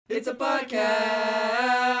It's a podcast.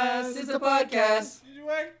 It's a podcast.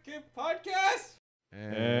 MANYYY podcast.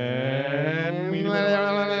 And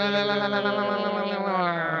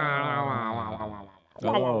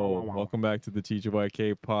Hello, welcome back to the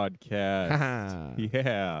TGYK podcast.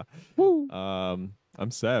 Yeah. Woo.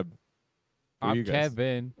 I'm Seb. Who are I'm you guys?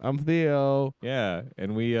 Kevin. I'm Theo. Yeah,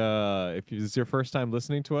 and we if it's your first time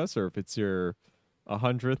listening to us, or if it's your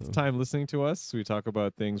 100th time listening to us, we talk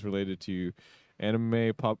about things related to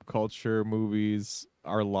anime, pop culture, movies,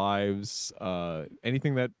 our lives,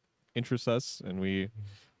 anything that interests us, and we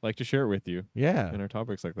like to share it with you Yeah. in our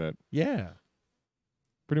topics like that. Yeah.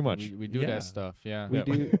 Pretty much. We do Yeah. that stuff, yeah. We Yeah.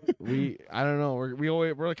 do. I don't know.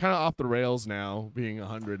 We're kind of off the rails now, being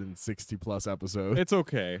 160 plus episodes. It's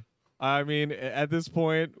okay. I mean, at this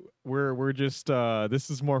point, we're just this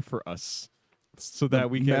is more for us, so that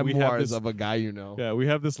we have memoirs this of a guy you know. we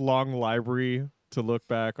have this long library to look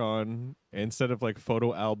back on. Instead of like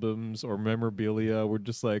photo albums or memorabilia, we're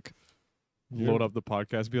just like load up the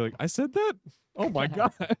podcast, be like, I said that. Oh my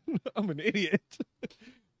god, I'm an idiot.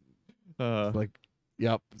 Like,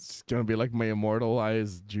 yep, it's gonna be like my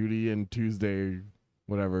immortalized Judy and Tuesday,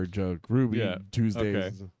 whatever joke. Ruby Yeah,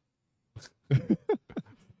 Tuesdays.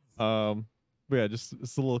 But yeah, just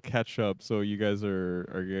it's a little catch up. So you guys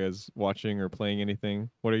are you guys watching or playing anything?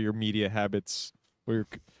 What are your media habits?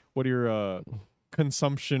 What are your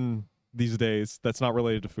consumption these days? That's not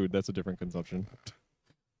related to food. That's a different consumption.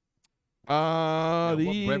 What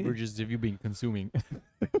The- beverages have you been consuming?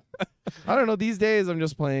 I don't know. These days, I'm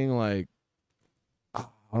just playing like.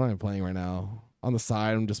 What am I playing right now? On the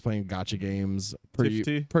side, I'm just playing gacha games.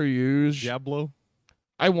 Tifty? Per usual. Diablo.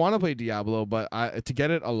 I want to play Diablo, but to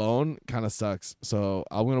get it alone kind of sucks. So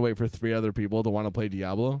I'm gonna wait for 3 other people to want to play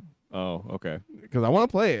Diablo Oh, okay. because I want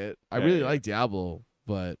to play it. I Yeah, really yeah. like Diablo,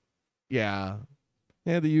 but yeah,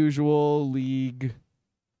 the usual League,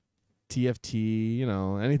 TFT,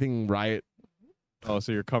 anything Riot. Oh,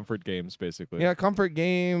 so your comfort games basically. Yeah, comfort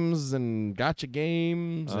games and gacha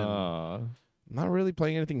games. And I'm not really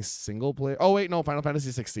playing anything single player. Oh wait, no, Final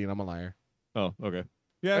Fantasy 16. I'm a liar. Oh, okay.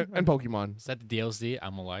 Yeah. And Pokemon. Is that the DLC?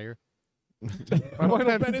 I'm a liar. Final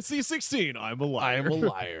Fantasy 16. I'm a liar.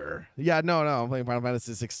 liar. Yeah, no, I'm playing Final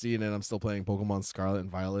Fantasy 16 and I'm still playing Pokemon Scarlet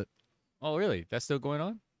and Violet. Oh, really? That's still going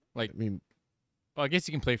on? I mean, Well, I guess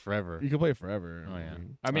you can play forever. you can play forever. Oh yeah.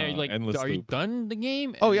 I mean, are you, endless are you loop. done the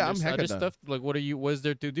game? Oh, And yeah, I'm there's hecka other done. stuff. Like, what is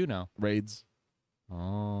there to do now? Raids.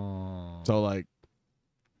 Oh. So like,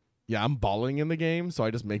 yeah, I'm balling in the game, so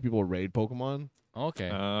I just make people raid Pokemon. Okay.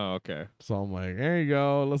 Oh, okay. So I'm like, there you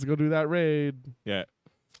go, let's go do that raid. Yeah.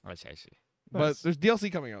 I see. But Nice. there's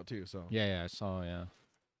DLC coming out too, so Yeah, I saw. Yeah.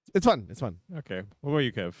 it's fun. It's fun. Okay. What about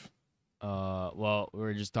you, Kev? Well, we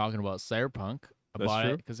were just talking about Cyberpunk. I That's bought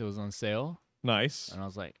true. it because it was on sale, Nice. and I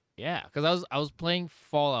was like, yeah, because I was playing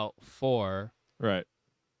Fallout 4. Right.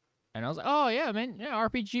 And I was like, oh, yeah, man. Yeah,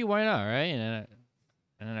 RPG, why not, right? And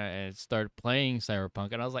then I started playing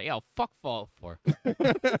Cyberpunk, and I was like, yo, fuck Fallout 4.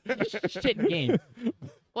 Shit game.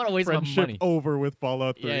 What a waste of my Friendship money. over with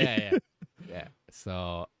Fallout 3. Yeah.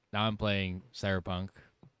 So now I'm playing Cyberpunk.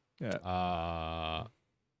 Yeah.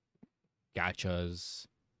 Gachas.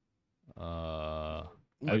 I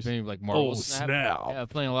Nice. was playing like Marvel Oh, Snap. snap. Yeah, I'm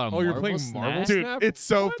playing a lot of Oh, you're Marvel playing Snap. Marvel Dude, Snap? it's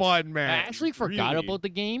so What? fun, I man. actually forgot Really? about the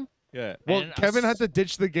game. Yeah. Well, and I Kevin had was- to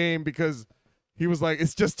ditch the game because he was like,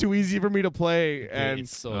 it's just too easy for me to play, and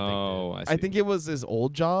It's so Oh, addictive. I I see. think it was his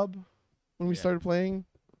old job when we Yeah. started playing.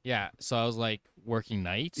 Yeah, so I was like working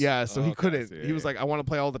nights. Yeah, so Oh, he okay, I couldn't. see. He was Yeah. like, I want to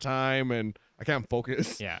play all the time, and I can't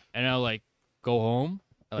focus. Yeah, and I'll like go home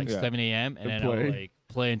at like Yeah. 7 a.m. and And then I'll play. like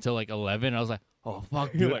play until like 11. I was like, oh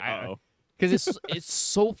fuck, You're dude, like, uh-oh. because it's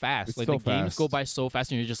so fast. It's like so the games go fast. by so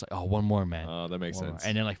fast, and you're just like, oh, one more, man. Oh, that makes One more. sense.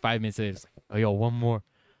 And then like 5 minutes later, it's like, oh, yo, one more.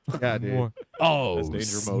 Yeah, One dude. more. Oh, That's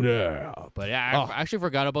danger mode. snap. But yeah, Oh. I actually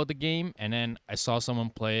forgot about the game, and then I saw someone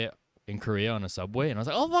play it in Korea on a subway, and I was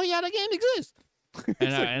like, oh fuck yeah, the game exists.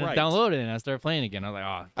 And I like, right. downloaded it, and I started playing again. I was like,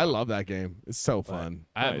 oh, I love that game. It's so fun.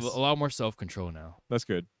 I have Nice. a lot more self control now. That's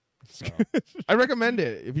good. So, I recommend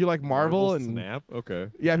it if you like Marvel and Snap. Okay.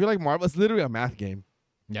 yeah, if you like Marvel, it's literally a math game.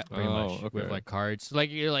 yeah, pretty Oh, much okay. with like cards. Like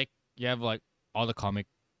you have like all the comic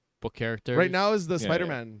book characters. Right now is the Yeah,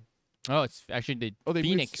 Spider-Man. Oh, it's actually the Oh, they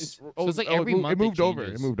Phoenix. Moved, So it's like it every moved, month it moved over. It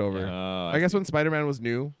changes. moved over. Yeah. I guess when Spider-Man was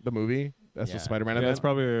new, the movie, that's Yeah. the Spider-Man Yeah, event. that's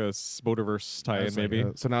probably a Spiderverse tie-in, That's like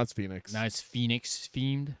maybe. so now it's Phoenix. now it's Phoenix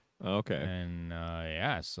themed, Okay. and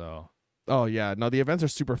yeah, so Oh yeah, no, the events are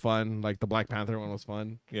super fun. Like the Black Panther one was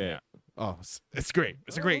fun. Yeah. Oh, it's great.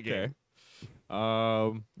 It's a great Okay. game.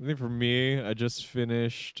 I think for me, I just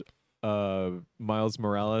finished Miles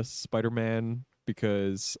Morales Spider-Man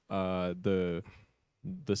because the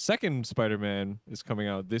the second Spider-Man is coming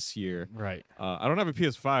out this year. Right. I don't have a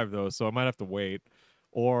PS5 though, so I might have to wait.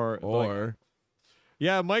 Or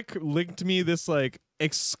yeah, Mike linked me this like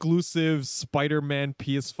exclusive Spider-Man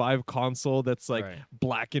PS5 console that's like Right.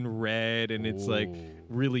 black and red, and it's like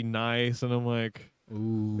really nice. And I'm like,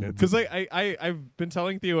 Ooh. because I've been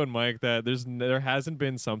telling Theo and Mike that there hasn't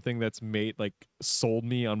been something that's made like sold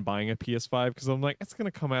me on buying a PS5, because I'm like, it's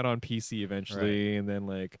gonna come out on PC eventually, and then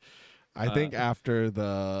like I think after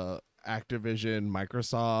the Activision,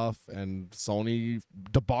 Microsoft, and Sony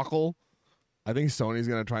debacle, I think Sony's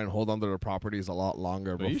gonna try and hold on to their properties a lot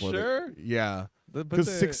longer. Are you before sure? Yeah, But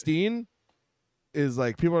because 16 is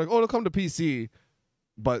like people are like, oh, it'll come to PC,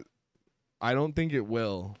 but I don't think it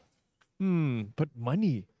will. But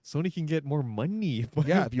money. Sony can get more money.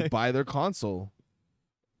 Yeah, if you buy their console,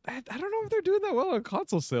 I don't know if they're doing that well on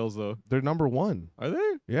console sales though. they're number one. Are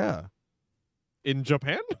they Yeah, in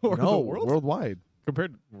Japan or no, the world? worldwide.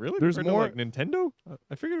 Compared There's compared more- to like Nintendo?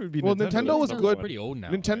 I figured it would be Well, Nintendo. Nintendo was that's good. number Pretty old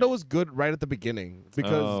now. Nintendo was good right at the beginning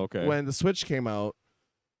because Oh, okay. when the Switch came out,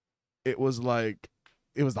 it was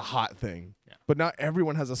the hot thing. Yeah. But now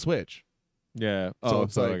everyone has a Switch. one. Yeah. So Oh,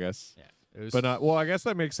 it's so like- I guess. Yeah. It was, But well, I guess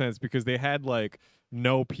that makes sense because they had like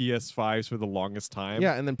no PS5s for the longest time.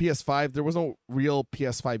 Yeah, and then PS5, there was no real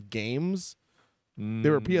PS5 games.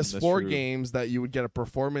 There were that's PS4 true. games that you would get a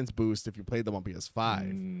performance boost if you played them on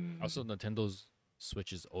PS5. also Nintendo's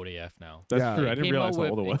Switch is old AF now. That's Yeah. true. I It didn't came realize out how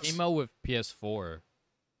old it with- was. It came out with PS4.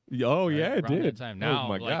 Oh right, yeah, it around that did. time. Now, oh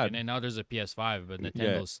my like, god. and now there's a PS5, but Nintendo's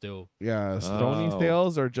Yeah. still. Yeah, Sony Oh.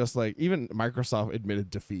 sales are just like even Microsoft admitted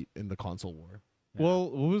defeat in the console war. Yeah.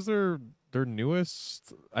 Well, what was their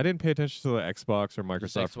newest? I didn't pay attention to the Xbox or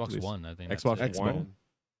Just Microsoft. Xbox release. One, I think. Xbox that's it. One.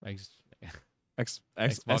 X,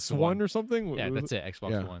 S1 One. or something. yeah, Was that's it.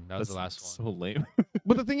 Xbox Yeah. One. That was That's the last one. so lame.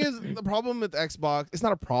 But the thing is, the problem with Xbox, it's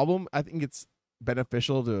not a problem. I think it's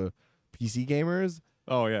beneficial to PC gamers.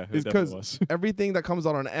 Oh yeah, Is it definitely 'cause- was. Everything that comes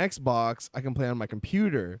out on Xbox, I can play on my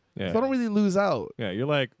computer. Yeah. So I don't really lose out. Yeah, you're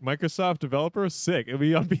like Microsoft developer, sick. It'll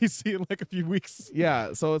be on PC in like a few weeks.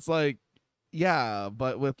 Yeah, so it's like, yeah,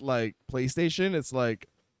 but with like PlayStation, it's like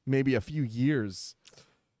maybe a few years.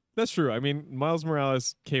 That's true. I mean, Miles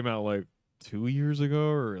Morales came out like 2 years ago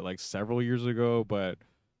or like several years ago, but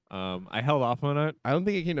I held off on it. I don't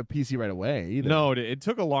think it came to PC right away either. No, it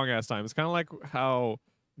took a long ass time. It's kind of like how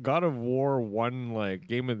God of War won like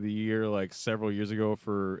Game of the Year like several years ago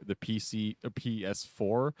for the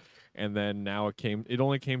PS4, and then now it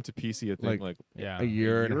only came to PC I think like Yeah. a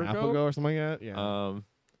year and a year half ago? ago or something like that. Yeah.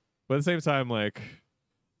 But at the same time, like,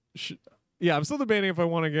 yeah, I'm still debating if I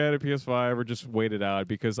want to get a PS5 or just wait it out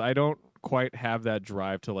because I don't quite have that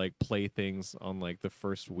drive to like play things on like the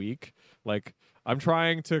first week. Like, I'm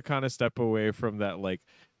trying to kind of step away from that like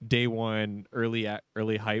day one early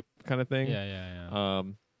hype kind of thing. Yeah, yeah, yeah. Yeah,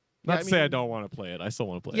 Not I to say I mean- don't want to play it. I still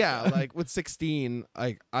want to play yeah, it. like with 16,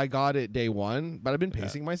 I got it day one, but I've been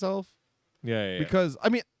pacing myself Yeah. because I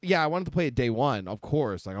mean, yeah, I wanted to play it day one, of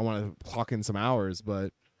course. Like I want to clock in some hours,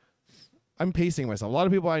 but I'm pacing myself. A lot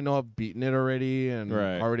of people I know have beaten it already and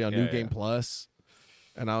Right. already on Yeah, New yeah. Game Plus,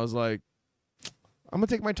 and I was like, I'm gonna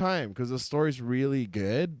take my time because the story's really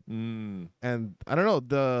good, and I don't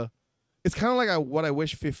know it's kind of like what I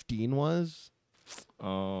wish 15 was.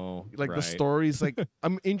 Oh, Like the right. story's like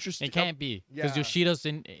I'm interested. It can't be because Yeah. Yoshida's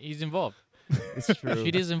he's involved. It's true.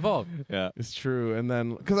 Yoshida's involved. Yeah. It's true. And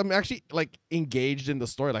then because I'm actually like engaged in the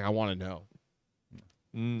story, like I want to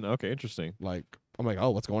know. Okay, interesting. Like I'm like, oh,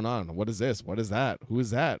 what's going on? What is this? What is that? Who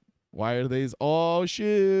is that? Why are these? Oh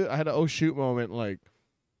shit! I had an oh shoot moment like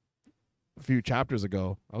a few chapters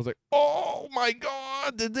ago. I was like, oh my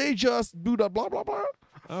god, did they just do that? Blah blah blah.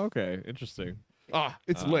 Okay, interesting.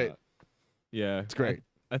 It's lit. Yeah, It's great.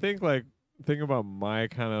 I think like thinking about my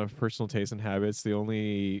kind of personal taste and habits, the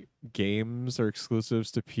only games or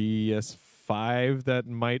exclusives to PS5 that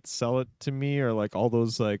might sell it to me are like all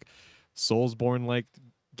those like Soulsborne like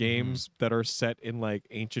games that are set in like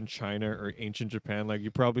ancient China or ancient Japan. Like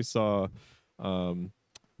you probably saw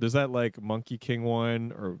there's that like Monkey King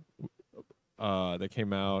one or that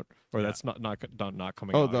came out or that's not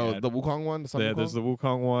coming Oh, out yet. the Wukong one. Yeah, there's the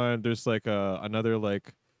Wukong one. There's like another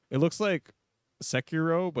like it looks like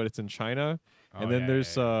Sekiro, but it's in China. Oh, And then yeah,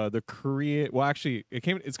 there's yeah, yeah. the Korean. Well, actually,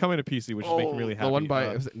 it's coming to PC, which is making me really happy. The one by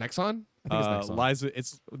is it Nexon? I think it's Nexon. Liza.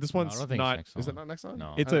 This No, I one's don't think not. it's Is it Nexon. not Nexon?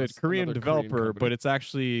 No. It's I know a it's Korean another Korean developer, company. but it's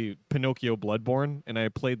actually Pinocchio Bloodborne, and I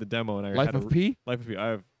played the demo, and I Life had of P. Life of P.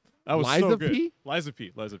 That was Liza so good. P? Liza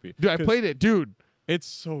P. Dude, I 'Cause played it, dude. It's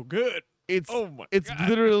so good. It's Oh my it's God.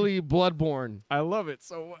 literally Bloodborne. I love it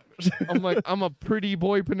so much. I'm like, I'm a pretty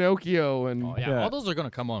boy Pinocchio, and Oh, yeah. Yeah. All those are gonna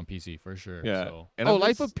come on PC for sure. Yeah. So. And oh, I'm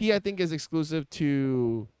Life just- of P I think is exclusive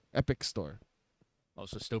to Epic Store. Oh,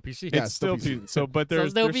 so still PC. Yeah, It's still PC. so, but So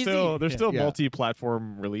there's still there's PC. still there's Yeah. still Yeah.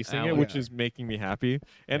 multi-platform releasing Oh, it, which yeah. is making me happy.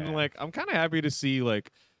 And Yeah. like I'm kind of happy to see like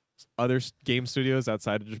other game studios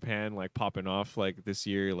outside of Japan like popping off like this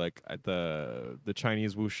year, like at the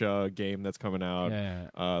Chinese wuxia game that's coming out.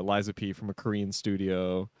 Yeah. Liza P from a Korean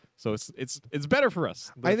studio. So it's better for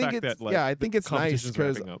us. The I think fact it's that, like, yeah, I the think it's nice competition's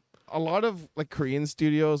because ramping up. a lot of like Korean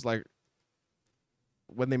studios, like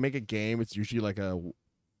when they make a game, it's usually like a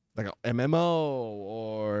MMO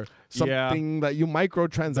or Yeah. something that you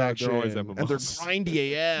microtransaction, They're always and they're MMOs.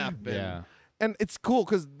 grindy AF. And, Yeah. and it's cool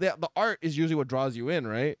because the art is usually what draws you in,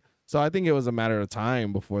 right? So I think it was a matter of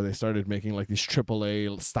time before they started making like these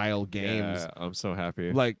AAA style games. Yeah, I'm so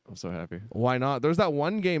happy. Like, I'm so happy. why not? There's that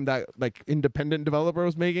one game that like independent developer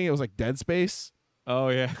was making. It was like Dead Space. Oh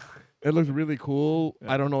yeah. It looked really cool.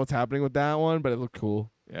 Yeah. I don't know what's happening with that one, but it looked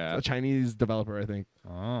cool. Yeah. A Chinese developer, I think.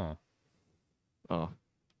 Oh. Oh,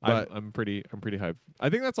 But- I'm pretty hyped. I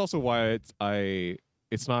think that's also why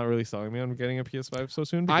it's not really selling me on getting a PS5 so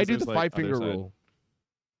soon. I because do there's, the like, 5-finger other side rule.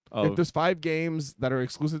 of- If there's 5 games that are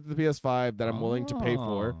exclusive to the PS5 that I'm willing to pay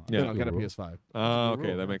for, Oh. then Yeah. I'll get a Rule. PS5. Oh, the okay,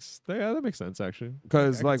 rule. that makes sense actually.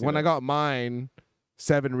 Because I can like see when that. I got mine,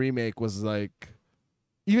 7 Remake was like,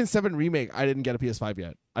 even 7 Remake, I didn't get a PS5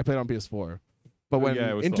 yet. I played on PS4. But when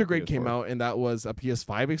Yeah, it was still on Intergrade came PS4. out and that was a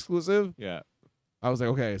PS5 exclusive, Yeah. I was like,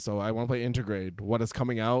 okay, so I want to play Intergrade. What is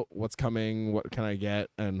coming out? What's coming? What can I get?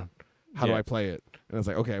 And how do Yeah. I play it? And it's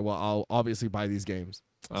like, okay, well, I'll obviously buy these games.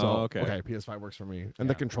 So, Oh, okay. PS5 works for me. And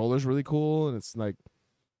the Yeah. controller's really cool, and it's like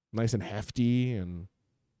nice and hefty, and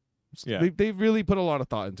Yeah. they really put a lot of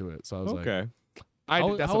thought into it. So I was like, Okay. that's how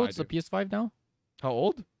what I old's the do. PS5 now? How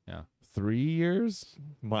old? Yeah. 3 years.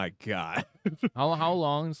 My God. How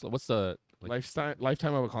long? What's the like,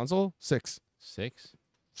 Lifetime of a console? 6. 6?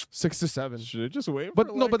 6 to 7. Should I just wait? But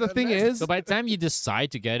for, no, like, but the that thing next- is, So by the time you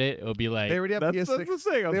decide to get it, it'll be like they already have that's PS6. the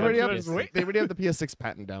thing. They already have just wait. they already have the PS6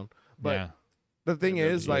 patent down. But yeah. the thing Yeah,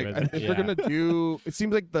 is, like, yeah, if they're yeah. gonna do, it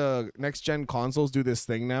seems like the next gen consoles do this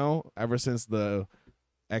thing now. Ever since the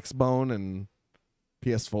Xbone and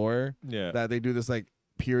PS4, Yeah. that they do this like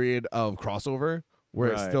period of crossover where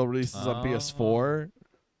it Right. still releases on Oh. PS4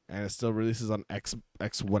 and it still releases on X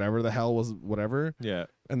whatever the hell was whatever. Yeah.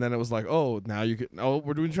 And then it was like, oh, now you can. Oh,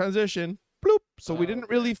 we're doing transition. Bloop. So we didn't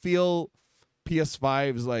really feel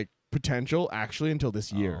PS5's like potential actually until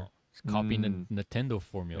this year. Oh, it's copying the Nintendo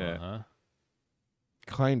formula, Yeah. huh?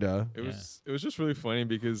 Kinda. It Yeah. was just really funny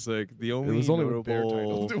because like the It only was only with their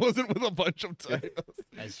notable titles. It wasn't with a bunch of titles.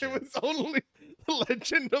 That's It true. was only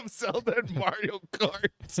Legend of Zelda and Mario Kart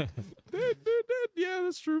yeah,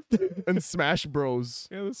 that's true. and Smash Bros.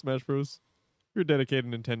 Yeah, the Smash Bros. You're a dedicated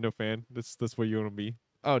Nintendo fan. That's what you want to be.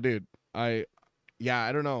 Oh, dude, I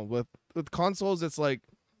don't know. With consoles, it's like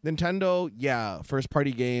Nintendo. Yeah, first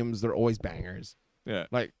party games, they're always bangers. Yeah.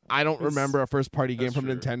 Like I don't It's- remember a first party game that's from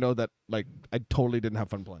true. Nintendo that like I totally didn't have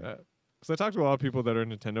fun playing. Because I talked to a lot of people that are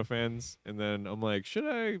Nintendo fans, and then I'm like, should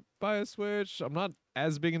I buy a Switch? I'm not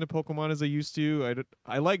as big into Pokemon as I used to.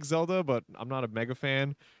 I like Zelda, but I'm not a mega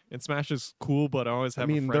fan. And Smash is cool, but I always I have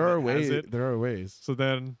a mean, friend there are that has ways. it. There are ways. So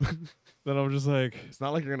then I'm just like, It's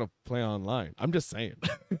not like you're gonna play online. I'm just saying.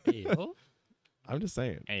 Ayo. I'm just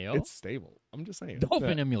saying. Ayo. It's stable. I'm just saying.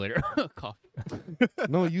 Dolphin emulator. Cough.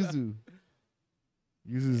 No, Yuzu.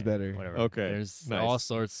 Yuzu's better. Whatever. Okay, There's nice. all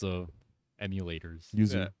sorts of emulators.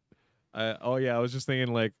 Yuzu. Yeah. I was just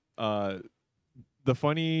thinking like the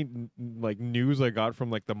funny like news I got from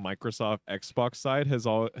like the Microsoft Xbox side has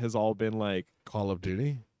all been like Call of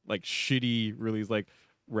Duty. shitty release like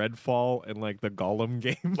Redfall and like the Gollum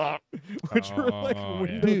game, which were like Oh, yeah.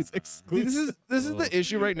 Windows Dude, See, exclusive. this is the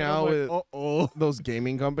issue right now with oh those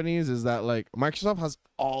gaming companies is that like Microsoft has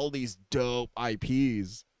all these dope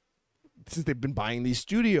IPs since they've been buying these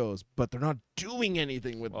studios, but they're not doing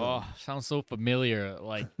anything with them. Oh, sounds so familiar.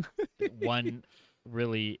 Like one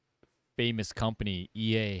really famous company,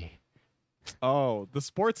 E EA. oh the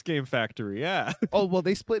sports game factory, yeah. Oh well,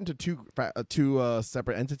 they split into two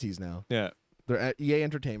separate entities now. Yeah. They're at EA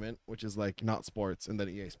Entertainment, which is like not sports, and then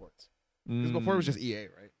EA Sports. Because before it was just EA,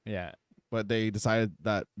 right? Yeah. But they decided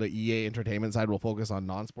that the EA Entertainment side will focus on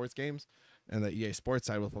non-sports games, and the EA Sports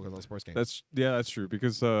side will focus on sports games. That's true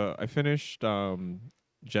because I finished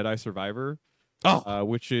Jedi Survivor,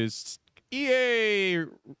 which is EA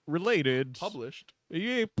related, published.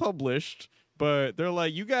 EA published, but they're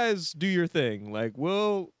like, you guys do your thing, like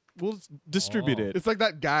we'll distribute Oh. it. It's like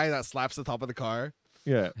that guy that slaps the top of the car.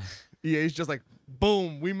 Yeah. EA's just like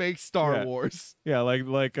boom, we make Star Yeah. Wars. Yeah,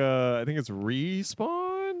 like I think it's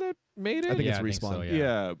Respawn that made it. I think Yeah, it's so, Respawn.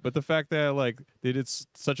 yeah. But the fact that like they did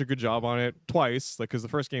such a good job on it twice, like because the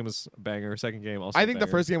first game was a banger, second game also. I a think the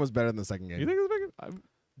banger. first game was better than the second game. You think it's banger?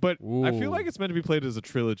 But I feel Ooh. like it's meant to be played as a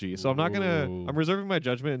trilogy, so I'm not gonna. Ooh. I'm reserving my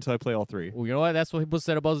judgment until I play all three. Well, you know what? That's what people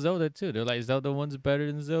said about Zelda too. They're like Zelda 1's better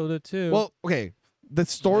than Zelda 2. Well, okay, the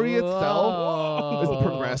story itself is Oh.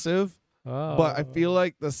 progressive, Oh. but I feel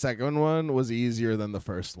like the second one was easier than the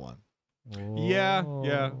first one. Yeah.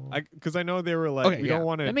 Because I know they were like, Okay, we yeah. don't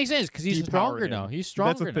want to. That makes sense because he's depower stronger him. now. He's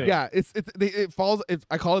That's the stronger thing. now. Yeah, it falls.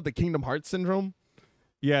 I call it the Kingdom Hearts syndrome.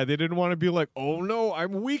 Yeah, they didn't want to be like, oh no,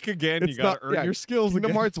 I'm weak again. It's You gotta not- earn yeah, your skills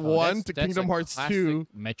Kingdom again. Hearts Oh, 1 that's- to that's Kingdom a Hearts classic 2.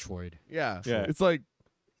 Metroid. Yeah. Yeah. It's like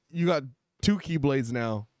you got 2 Keyblades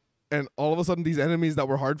now, and all of a sudden these enemies that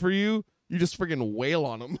were hard for you, you just freaking wail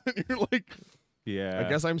on them. You're like, Yeah. I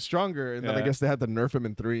guess I'm stronger. And then I Yeah. guess they had to nerf him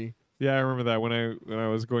in 3. Yeah, I remember that when I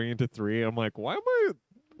was going into 3. I'm like, why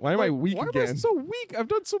Why am I weak why again? am I so weak? I've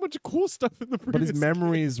done so much cool stuff in the previous. But his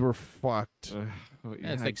memories were fucked.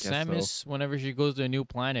 Yeah, it's like Samus whenever she goes to a new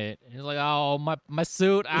planet. And he's like, oh, my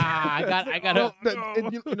suit. I got Well, to.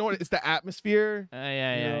 and you know what? It's the atmosphere.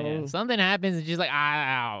 Yeah. No. Something happens and she's like,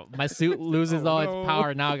 my suit loses all no. its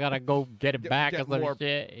power. Now I gotta go get it back get or some more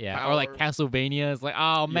shit. Yeah. Or like power. Castlevania. It's like,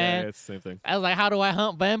 oh man. Yeah, it's the same thing. I was like, how do I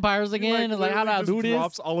hunt vampires again? It's like, how do I do this?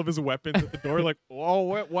 Drops all of his weapons at the door. Like, oh,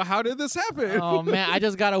 what? How did this happen? Oh man, I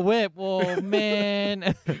just got a whip. Oh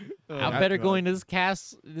man, I better go into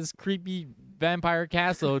this creepy vampire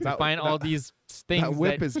castle to find all these things that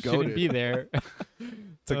whip is shouldn't goated. be there.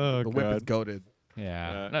 It's like Oh, the whip is God. goaded.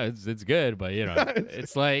 Yeah, no, it's good, but you know,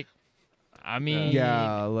 it's like, I mean,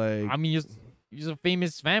 Yeah, like I mean, he's a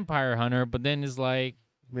famous vampire hunter, but then it's like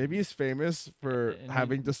maybe he's famous for And-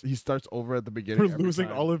 having just he starts over at the beginning. For every losing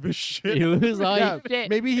time. all of his shit. you lose all Yeah, your shit.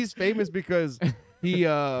 maybe he's famous because he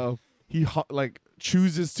like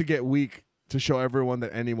chooses to get weak to show everyone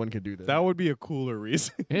that anyone can do this. That would be a cooler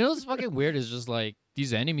reason. You know what's fucking weird is just like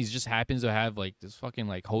these enemies just happens to have like this fucking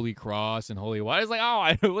like holy cross and holy water. It's like,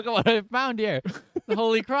 oh, look at what I found here, the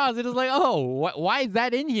holy cross. It is like, oh, why is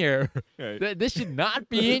that in here? Yeah. This should not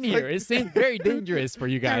be in here. It seems very dangerous for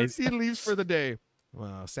you guys. He leaves for the day.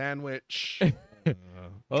 Sandwich.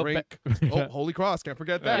 Oh, Drink. Oh, Holy Cross. Can't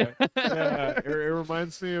forget that. Yeah, it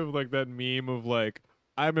reminds me of like that meme of like,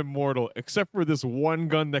 I'm immortal except for this one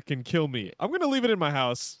gun that can kill me. I'm gonna leave it in my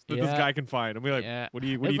house that this Yeah. guy can find. And be like, Yeah. what do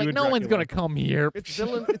you It's like doing? no one's Dracula? gonna come here. It's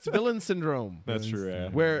villain syndrome. That's true. Yeah.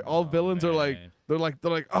 Where all villains are like, man. they're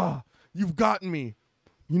like, oh, you've gotten me.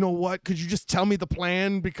 You know what? Could you just tell me the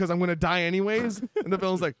plan because I'm gonna die anyways? And the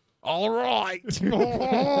villain's like, all right.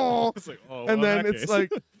 It's like, oh, And well, then in that it's case.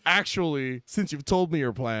 like, actually, since you've told me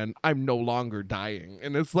your plan, I'm no longer dying.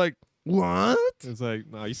 And it's like, what? it's like,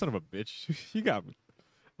 no, you son of a bitch. You got me.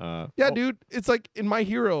 Yeah, oh, dude. It's like in My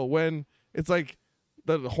Hero when it's like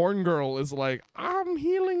the horn girl is like, I'm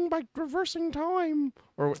healing by reversing time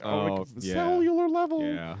or like Oh, yeah. cellular level.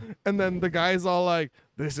 Yeah. And then the guy's all like,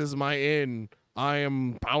 this is my in. I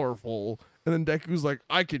am powerful. And then Deku's like,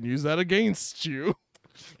 I can use that against you.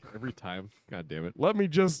 Every time. God damn it. Let me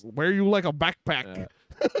just wear you like a backpack.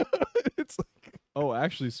 It's like, Oh,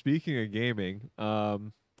 actually, speaking of gaming,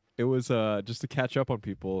 it was just to catch up on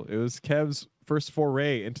people. It was Kev's first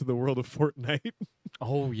foray into the world of Fortnite.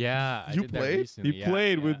 Oh yeah, I You did that played? recently. He Yeah,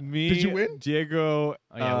 played yeah. with me. Did you win? Diego,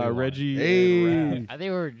 Oh, yeah, we won. Reggie, Hey. and Raph. I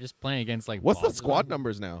think we were just playing against like. what's the bosses. squad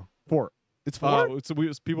numbers now? 4. It's 4?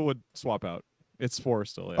 People would swap out. It's 4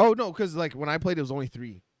 still. Yeah. Oh, no, because like when I played, it was only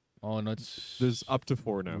 3. Oh no, it's There's up to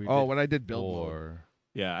 4 now. We Oh, did when I did build mode. 4.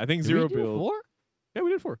 Yeah, I think Did 0 we do build. 4? Yeah, we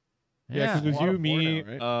did 4. Yeah, because A it was lot you, of 4 me,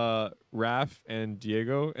 now, Raph, and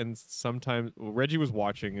Diego, and sometimes Reggie was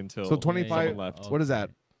watching until So 25 someone left. What is that?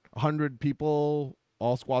 100 people,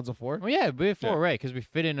 all squads of 4? Oh yeah, we had 4, Yeah. right? Because we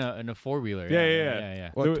fit in a 4-wheeler.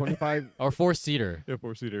 Yeah. What, So- 25 Or 4-seater. Yeah,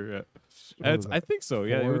 4-seater. Yeah, what is I that? think so.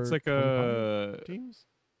 Yeah, it's like 25 teams?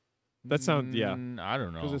 That sound yeah. I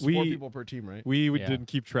don't know. Because it's We- 4 people per team, right? We Yeah. didn't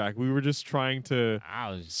keep track. We were just trying to I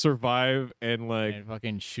was survive and like and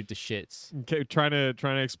fucking shoot the shits. trying to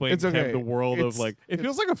explain It's Kev okay. the world of It's- like it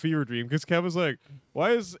feels like a fever dream because Kev was like,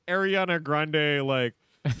 why is Ariana Grande like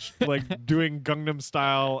doing Gangnam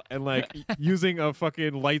Style and like using a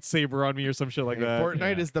fucking lightsaber on me or some shit like Hey, that?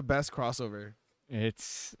 Fortnite Yeah. is the best crossover.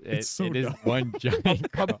 It's so it is dumb. one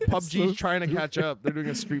giant. PUBG's trying to catch up. They're doing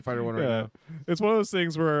a Street Fighter one right Yeah. now. It's one of those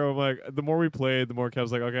things where I'm like, the more we played, the more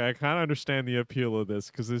Kev's like, okay, I kind of understand the appeal of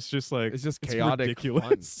this because it's just like It's just chaotic ridiculous. fun.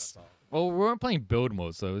 That's all. Well, we weren't playing build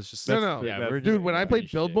mode, so it was just No, Yeah, that's- we're Dude, just when I running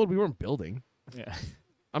played build shit. mode, we weren't building. Yeah.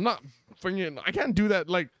 I'm not freaking. I can't do that.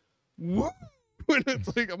 Like, whoop, when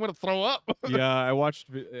it's like I'm gonna throw up. Yeah, I watched.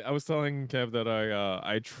 I was telling Kev that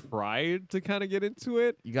I tried to kind of get into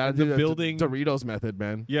it. You gotta And do the the building. Doritos method,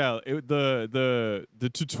 man. Yeah, the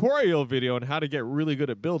tutorial video on how to get really good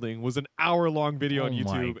at building was an hour-long video on Oh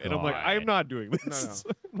my YouTube, and I'm like, God. I'm not doing No, this.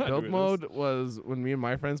 no. I'm not Build doing mode this. was when me and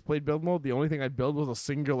my friends played build mode. The only thing I'd build was a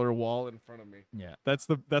singular wall in front of me. Yeah. That's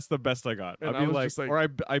the best I got. And I'd I be was like, just like- or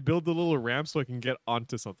I build the little ramp so I can get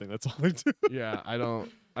onto something. That's all I do. Yeah, I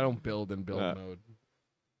don't build in build Yeah. mode.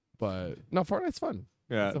 But no, Fortnite's fun.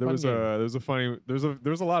 Yeah, It's a there fun was game. a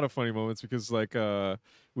there was a lot of funny moments because like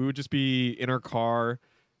we would just be in our car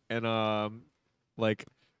and like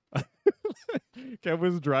Kev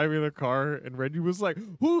was driving the car and Reggie was like,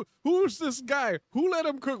 who's this guy? Who let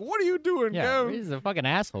him cook? What are you doing, Yeah. Kev? He's a fucking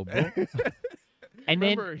asshole, bro. And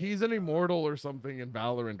then Remember, he's an immortal or something in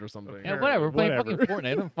Valorant or something. yeah, whatever. We're playing whatever. fucking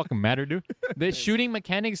Fortnite. It don't fucking matter, dude. The shooting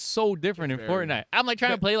mechanics so different in Very. Fortnite. I'm like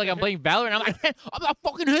trying to play like I'm playing Valorant. I'm like, I'm not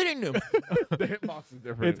fucking hitting them. The hitbox is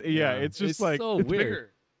different. It's just It's like so It's weird.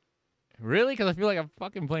 bigger. Really? Because I feel like I'm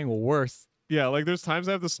fucking playing worse. yeah, like there's times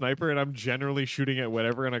I have the sniper and I'm generally shooting at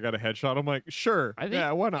whatever and I got a headshot. I'm like, sure, I think-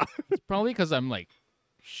 yeah, why not? It's probably because I'm like,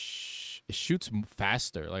 it shoots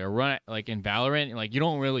faster. Like I run like in Valorant, like you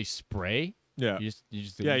don't really spray. Yeah, You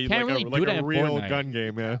just yeah, you you can't like really a, do like that a in real Fortnite. gun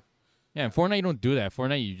game, yeah. Yeah, in Fortnite you don't do that.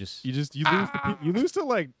 Fortnite you just You lose you lose to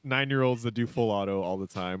like 9-year-olds that do full auto all the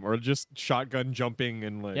time, or just shotgun jumping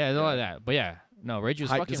and like yeah, it's all like that. But yeah, no, Reggie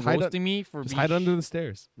was Hide- fucking just hide roasting me for Just being hide under the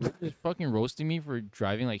stairs. just fucking roasting me for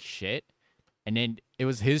driving like shit. And then it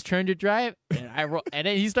was his turn to drive, and and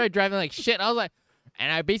then he started driving like shit. I was like,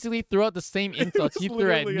 and I basically threw out the same insults he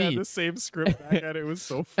threw at literally had me. the same script back at it. It was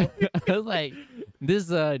so funny. I was like,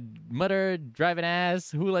 this mother driving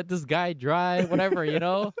ass, who let this guy drive, whatever, you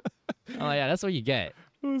know? I'm like, yeah, that's what you get.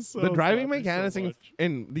 It was so The driving funny, so mechanics much.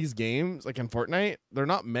 in these games, like in Fortnite, they're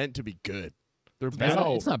not meant to be good. They're meant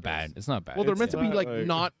No. It's not bad. It's not bad. Well, they're It's meant to be not like like-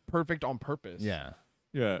 not perfect on purpose. yeah.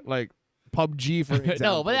 Yeah. Like PUBG, for example.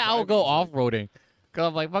 No, but then I'll go driving is off like- roading. Cause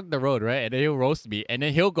I'm like, fuck the road, right? And then he'll roast me, and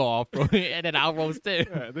then he'll go off roading, and then I'll roast him.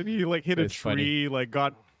 Yeah, then he like hit a It's funny. tree, like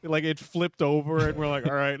got like it flipped over, and we're like,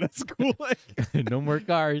 all right, that's cool. Like, No more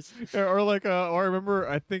cars. or like, or I remember,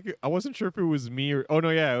 I think I wasn't sure if it was me or no,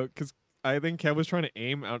 yeah, because I think Kev was trying to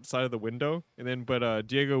aim outside of the window, and then but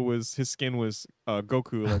Diego his skin was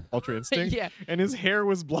Goku, like Ultra Instinct, Yeah. and his hair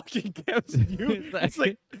was blocking Kev's view. It's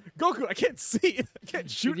like Goku, I can't see, I can't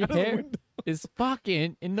shoot Your out of the hair window. is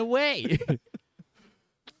fucking in the way.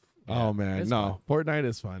 Oh man, it's no, Fortnite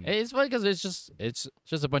is fun. It's funny because it's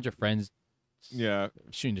just a bunch of friends Yeah,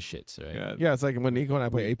 shooting the shits, right? yeah, Yeah, it's like when Nico and I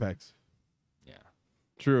play Apex. Yeah.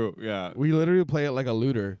 true, yeah. We literally play it like a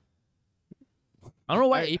looter. I don't know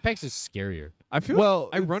why Apex is scarier. I feel Well,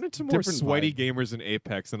 I it's run into more different sweaty vibe. gamers in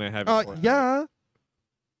Apex than I have. In Fortnite. Yeah.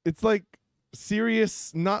 It's like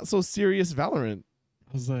serious, not so serious Valorant.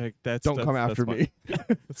 I was like, Don't come after fine. me.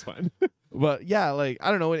 That's fine. But yeah, like I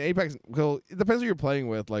don't know, in Apex, well, it depends who you're playing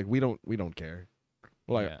with. Like we don't care.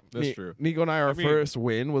 Like Yeah, that's true. Nico and I, our mean, first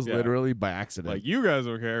win was yeah. literally by accident. Like you guys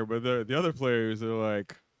don't care, but the other players are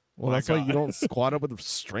like, well, my that's why God. you don't squad up with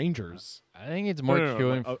strangers. I think it's more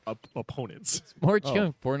chill in opponents. more Oh. chill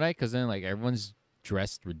in Fortnite because then like everyone's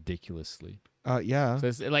dressed ridiculously. Yeah. So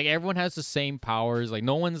it's like everyone has the same powers. Like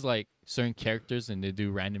no one's like certain characters and they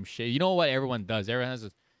do random shit. You know what everyone does? Everyone has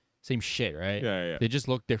the same shit, right? Yeah. They just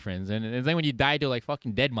look different. And then when you die to like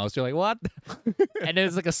fucking dead mouse, you're like, what? And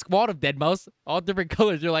there's like a squad of dead mouse, all different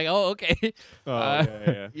colors. You're like, oh, okay. Oh,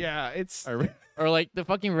 yeah. Yeah, it's Or like the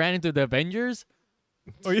fucking ran into the Avengers.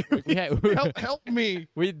 Oh yeah. We had, help me.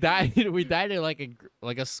 we died in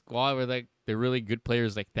like a squad with like the really good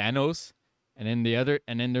players like Thanos, and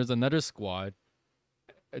then there's another squad.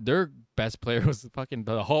 Their best player was fucking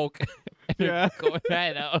the Hulk. And they're Yeah. going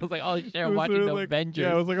at it. I was like, oh shit, It I'm was watching literally the like, Avengers.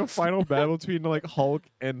 Yeah, it was like a final battle between like Hulk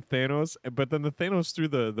and Thanos, but then the Thanos threw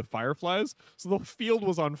the fireflies, so the field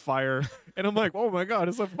was on fire, and I'm like, oh my god,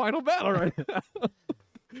 it's a final battle right now.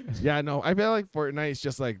 Yeah, no, I feel like Fortnite is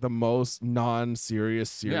just like the most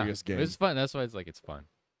non-serious Yeah, game. It's fun. That's why it's fun.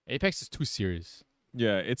 Apex is too serious.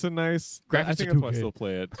 Yeah, it's a nice. Graphics I think are that's too why I good. still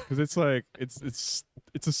play it because it's like it's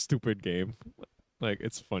a stupid game. Like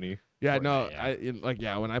it's funny. Yeah, Fortnite, no,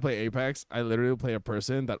 yeah. when I play Apex, I literally play a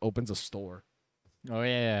person that opens a store. Oh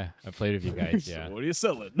yeah. I played with you guys. So Yeah. what are you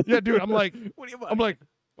selling? Yeah, dude, I'm like, What do you I'm like,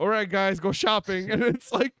 all right, guys, go shopping, and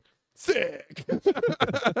it's like sick.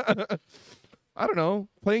 I don't know,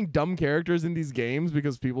 playing dumb characters in these games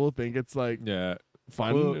because people think it's like Yeah.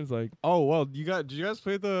 fun. Well, It's like, Oh well, did you guys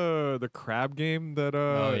play the crab game that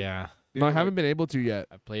Oh yeah. no, I haven't been able to yet.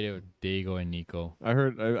 I played it with Diego and Nico. I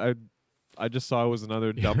heard I just saw it was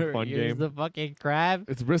another dumb fun Here's game. the fucking crab.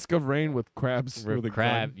 It's Risk of Rain with crabs. With a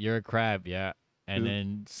Crab. gun. You're a crab, yeah. And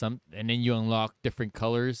Is- then you unlock different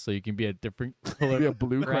colors, so you can be a different color Be a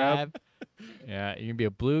blue crab. Yeah, you can be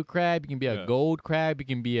a blue crab. You can be a Yeah. gold crab. You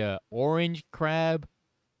can be a orange crab.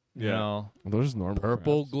 You Yeah. know, Those are normal.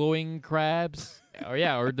 purple crabs. glowing crabs.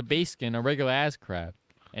 or the base skin, a regular ass crab.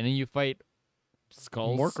 And then you fight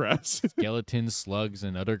skulls, More crabs. skeletons, slugs,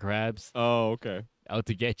 and other crabs Oh, okay. out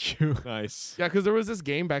to get you. Nice. Yeah, because there was this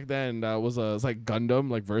game back then that was it's like Gundam,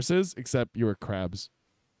 like versus, except you were crabs.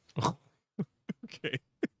 Okay.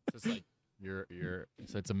 It's like you're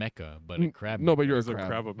so it's a mecha, but a crab. No, but you're a There's a crab.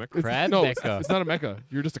 crab of mecha. It's- Crab no, mecha. it's not a mecha.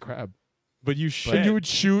 You're just a crab. But you And should. you would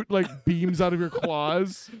shoot like beams out of your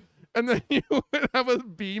claws, and then you would have a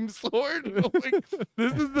beam sword. Like,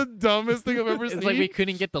 this is the dumbest thing I've ever It's seen. like we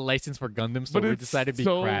couldn't get the license for Gundam, so but we it's decided to be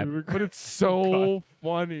so, crab. But it's so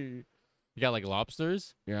funny. You got like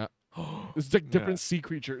lobsters. Yeah, it's like different sea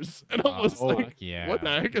creatures, and I was Oh, like, fuck yeah. "What the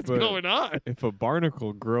heck is But- going on?" If a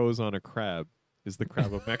barnacle grows on a crab, is the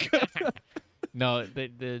crab a mecha? No, the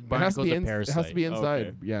It has, barnacle's to be a parasite. it has to be inside.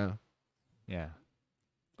 Okay. Yeah. Yeah,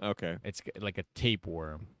 Okay. it's like a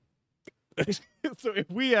tapeworm. So if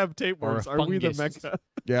we have Or a tapeworms, are we the fungus. mecha?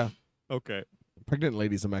 Yeah. Okay. Pregnant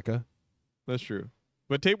lady's a mecha. That's true.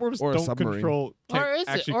 But tapeworms Or a don't submarine. control. Or is it?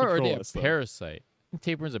 actually Or are control they a us, though. parasite?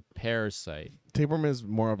 Tapeworm's a parasite. Tapeworm is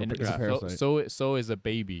more of a, And is a so, parasite. so is a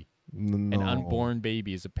baby. No. An unborn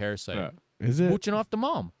baby is a parasite. Yeah. Is it? Mooching off the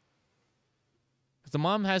mom. Because the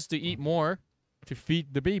mom has to eat more to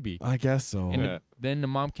feed the baby. I guess so. And Yeah. then the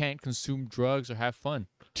mom can't consume drugs or have fun.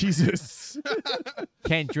 Jesus.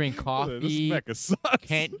 Can't drink This coffee. mecha sucks.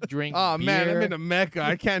 Can't drink Oh man, I'm beer. in a mecha.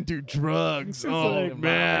 I can't do drugs. It's Oh like, I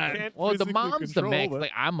man. can't Well, the physically mom's the control mech. it.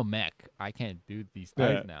 Like, I'm a mech. I can't do these Yeah.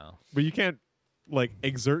 things now. But you can't like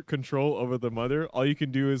exert control over the mother. All you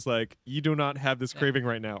can do is like, you do not have this craving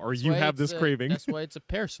right now, or That's you why have it's this craving. That's why it's a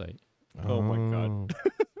parasite. Oh my God.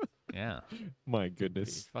 Yeah. My It's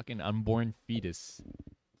goodness. fucking unborn fetus.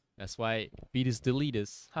 That's why fetus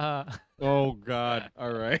deletus. Ha. Oh God.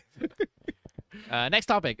 All right. Next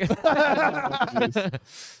topic.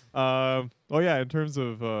 Oh yeah. In terms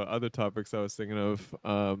of other topics, I was thinking of.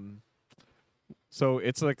 So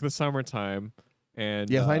it's like the summertime, and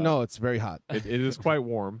Yes, I know it's very hot. it is quite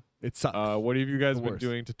warm. It sucks. What have you guys The been worst.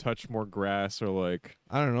 doing to touch more grass or like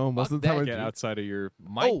I don't know. Most fuck of the time, that, I get do- outside of your?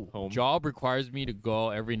 My home. job requires me to go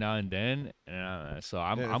every now and then, so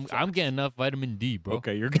Yeah, it I'm getting enough vitamin D, bro.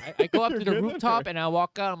 Okay, you're good. I go up You're to the good, rooftop okay. and I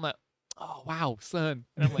walk out. I'm like, oh wow, sun.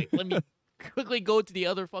 And I'm like, let me quickly go to the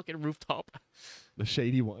other fucking rooftop. the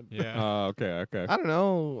shady one. Okay. I don't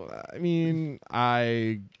know. I mean,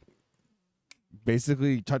 I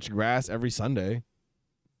basically touch grass every Sunday.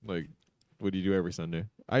 Like, what do you do every Sunday?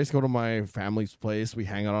 I just go to my family's place. We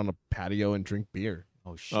hang out on a patio and drink beer.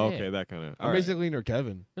 Oh shit. Oh, okay, that kind of. I'm basically near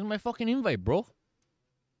Kevin. Where's my fucking invite, bro?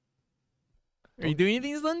 Are you doing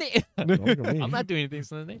anything Sunday? Don't look at me. I'm not doing anything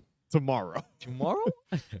Sunday. Tomorrow. Tomorrow?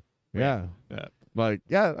 Yeah. Yeah. Like,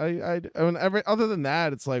 yeah, I mean, other than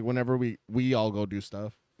that, it's like whenever we all go do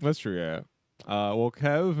stuff. That's true. Yeah. Well,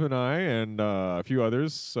 Kev and I and a few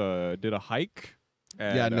others did a hike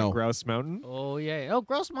at no. Grouse Mountain. Oh yeah. Oh,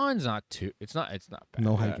 Grouse Mountain's not too. It's not bad.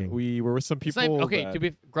 No Yeah, hiking. we were with some It's people. like, okay, that- to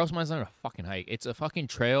be Grouse Mountain's not a fucking hike. It's a fucking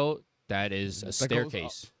trail that is a That goes up.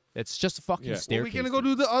 staircase. It's just a fucking Yeah. Well, Well, staircase. we gonna go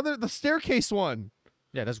do the staircase one.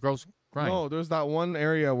 Yeah, that's Grouse Grind. No, there's that one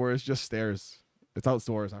area where it's just stairs. It's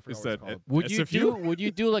outdoors. I forgot Is what that it's called. Would you SFU? do? Would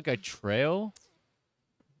you do like a trail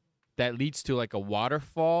that leads to like a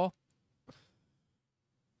waterfall,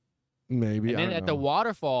 Maybe. and I then don't at the know.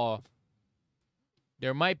 waterfall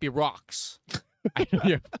there might be rocks. I know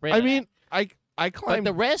you're afraid I of mean, I that. climbed.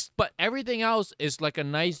 but everything else is like a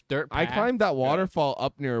nice dirt I path. climbed that waterfall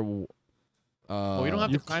up near. Oh, you don't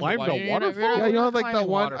have You to climb climbed the a water. You're not- waterfall? you're not- Yeah, you you're know, not like that climbing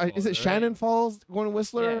one. Is waterfalls, it right? Shannon Falls going to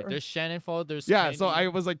Whistler? Yeah, there's Shannon Fall. There's Yeah, so Canyon. I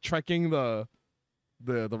was like trekking the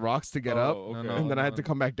rocks to get up, Oh, okay. No, and then I had no. to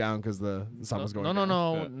come back down because the sun was going down.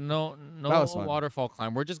 No, Yeah. no That was fun. waterfall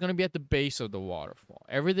climb. We're just gonna be at the base of the waterfall.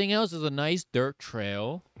 Everything else is a nice dirt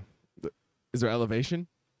trail. Is there elevation?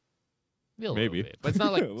 Maybe, a Maybe. little bit, but it's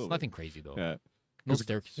not like A little it's nothing crazy though. Yeah. No 'Cause-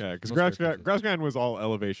 staircase. Yeah, because no Grouse staircases. Grind was all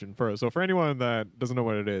elevation first. So for anyone that doesn't know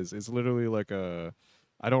what it is, it's literally like a.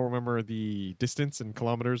 I don't remember the distance in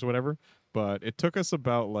kilometers or whatever, but it took us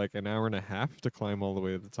about like an hour and a half to climb all the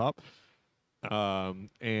way to the top.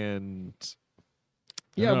 And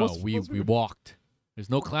Yeah, no, most- we most people- walked. There's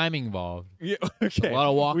no climbing involved. yeah, It's okay. a lot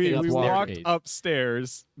of walking we up walked staircase.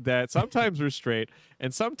 upstairs that sometimes were straight,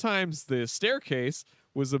 and sometimes the staircase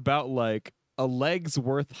was about like a leg's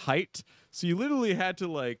worth height. So you literally had to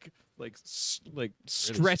like like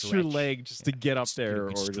stretch your stretch. leg just to get up there,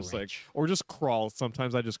 or Stupid just like stretch. or just crawl.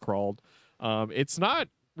 Sometimes I just crawled. It's not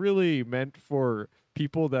really meant for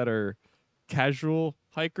people that are casual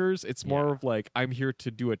hikers. It's more Yeah. of like, I'm here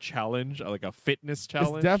to do a challenge, like a fitness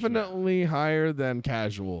challenge. It's definitely higher than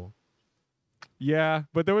casual. Yeah,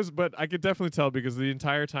 but I could definitely tell because the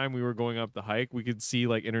entire time we were going up the hike, we could see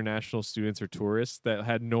like international students or tourists that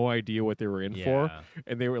had no idea what they were in for, Yeah.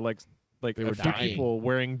 and they were like They were a few dying. people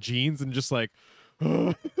wearing jeans and just like,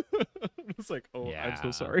 it's like, oh, I'm so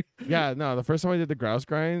Yeah. sorry. Yeah, no, the first time I did the grouse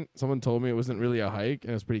grind, someone told me it wasn't really a hike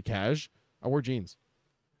and it was pretty cash. I wore jeans.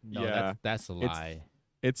 No, Yeah. that's a lie.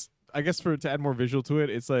 It's I guess to add more visual to it,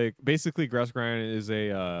 it's like basically Grouse Grind is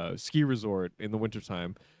a ski resort in the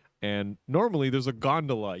wintertime. And normally there's a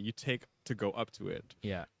gondola you take to go up to it.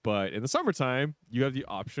 Yeah. But in the summertime, you have the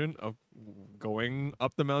option of going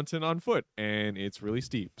up the mountain on foot, and it's really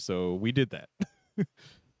steep. So we did that.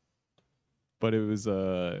 But it was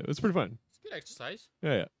pretty fun. It's good exercise.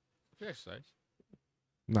 Yeah. Good exercise.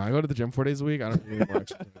 No, I go to the gym 4 days a week. I don't do any more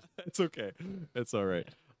exercise. It's okay. It's all right.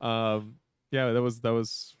 Yeah, that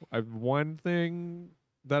was one thing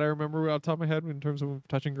that I remember off the top of my head in terms of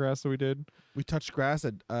touching grass that we did. We touched grass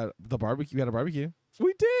at the barbecue. We had a barbecue.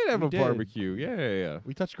 We did have We a did. barbecue. Yeah.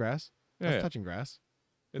 We touched grass. Yeah, That's yeah. touching grass.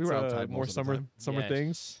 It's were outside more most of the summer time.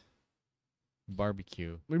 things.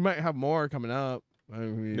 Barbecue. We might have more coming up. I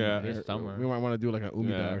mean, Yeah. It is summer. We might want to do like an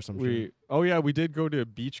umida or something. We did go to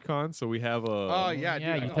BeachCon, so we have a yeah,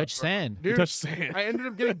 Yeah, dude, you I- touch sand. you Dude, touched sand. I ended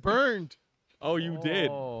up getting burned. Oh, you did.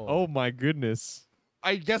 Oh. Oh my goodness.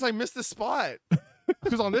 I guess I missed the spot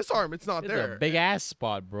because on this arm it's not It's there. a big ass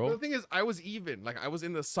spot, But the bro. thing is, I was even. Like I was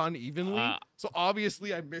in the sun evenly, Ah. so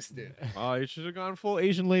obviously I missed it. Oh, you should have gone full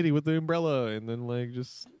Asian lady with the umbrella and then like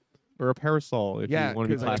just or a parasol if Yeah, you want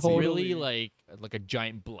to be 'cause I classy. totally- Really like a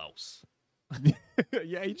giant blouse.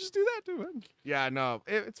 Yeah, you just do that too, man. Yeah, no,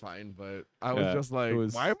 it's fine. But I was Yeah, just like, it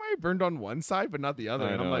was- why am I burned on one side but not the other? I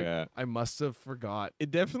And I'm know, like, yeah. I must have forgot.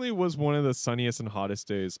 It definitely was one of the sunniest and hottest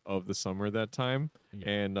days of the summer that time. Yeah.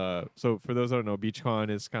 And so for those that don't know, BeachCon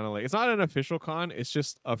is kind of like, it's not an official con. It's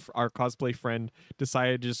just our cosplay friend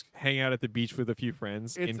decided to just hang out at the beach with a few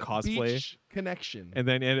friends It's in a cosplay. beach connection. And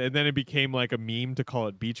then it became like a meme to call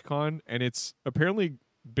it BeachCon. And it's apparently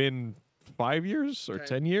been 5 years or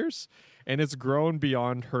 10 years. And it's grown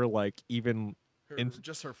beyond her, like, even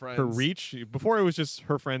just her friends, her reach. Before it was just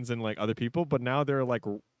her friends and like other people, but now they're like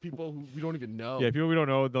people who we don't even know. yeah, people we don't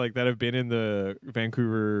know like that have been in the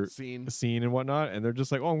Vancouver Scene. scene and whatnot, and they're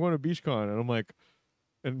just like, oh, I'm going to BeachCon, and I'm like,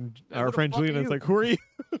 and Who our the friend fuck are Julian is you? like, who are you?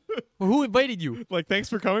 Well, who invited you? Like, thanks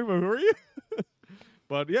for coming, but who are you?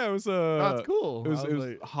 But yeah, it was That's cool. It was I it was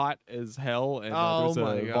like, hot as hell, and Oh there was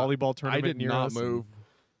my a God. volleyball I tournament did near not us, and- move.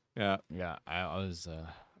 yeah, Yeah, I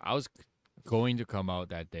was going to come out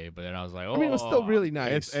that day, but then I was like, oh, I mean, it was still really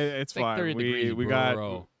nice. it's like fine. 30 degrees, we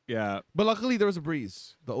bro. got but luckily there was a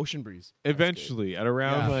breeze, the ocean breeze. eventually at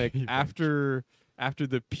around Yeah. like after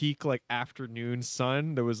the peak like afternoon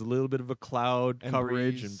sun, there was a little bit of a cloud And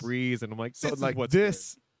coverage breeze. and breeze, and I'm like, So this is like what's good.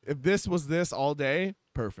 this, if this was this all day,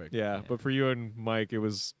 perfect. Yeah, Yeah. but for you and Mike, it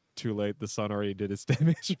was too late. The sun already did its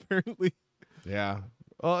damage, apparently. Yeah.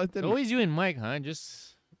 Well, it It's didn't, always you and Mike, huh?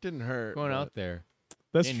 Just didn't hurt. going but- out there.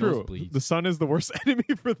 That's And true. nosebleeds. The sun is the worst enemy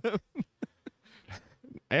for them.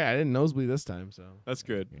 Yeah, I didn't nosebleed this time, so. That's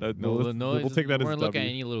good. No, we'll take that we as a weren't looking at W.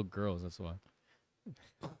 any little girls. That's why.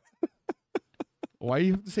 Why do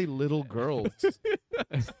you have to say little girls?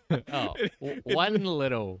 Oh, one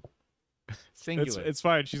little singular. It's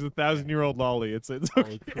fine. She's 1,000-year-old lolly. It's Oh,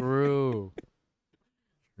 okay. true.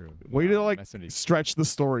 True. Way to Nah, like messing with you. stretch the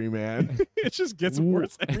story, man. It just gets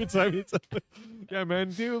worse every time he tells it. Yeah,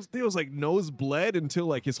 man. Theo's like nose bled until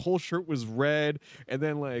like his whole shirt was red, and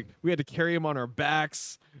then like we had to carry him on our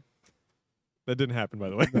backs. That didn't happen, by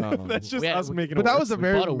the way. No. That's just We had- us making But it that worse. was a We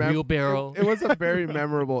very bought a wheelbarrow. It was a very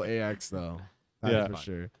memorable AX though. That's Yeah. for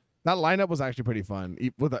sure. That lineup was actually pretty fun.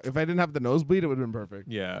 If I didn't have the nosebleed, it would have been perfect.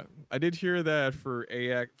 Yeah, I did hear that for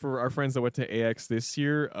our friends that went to AX this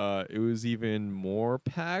year, it was even more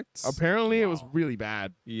packed. Apparently, it was Wow. really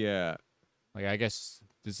bad. Yeah, Like, I guess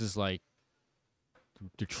this is like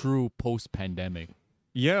the true post-pandemic.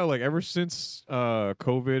 yeah. Like ever since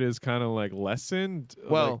COVID is kind of like lessened.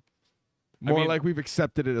 Well, I more mean- like we've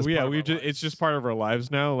accepted it as. yeah, part of we our just it's just lives. part of our lives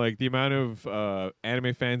now. Like the amount of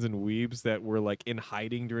anime fans and weebs that were like in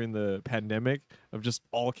hiding during the pandemic of just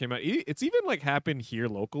all came out. It's even like happened here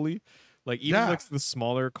locally. Like even Yeah. like the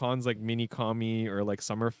smaller cons like Mini Kami or like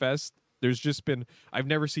Summerfest. There's just been I've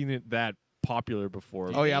never seen it that popular before.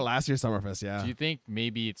 Oh yeah, last year's Summerfest. Yeah. Do you think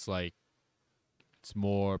maybe it's like it's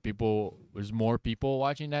more people. There's more people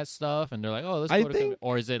watching that stuff, and they're like, "Oh, let's I go to." think-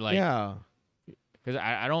 Or is it like? yeah. Because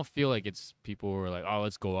I don't feel like it's people who are like, "Oh,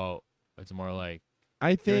 let's go out." It's more like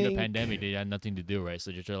I during think the pandemic they had nothing to do, right?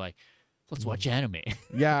 So they're like, "Let's watch anime."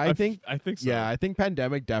 Yeah, I I think think so. yeah, I think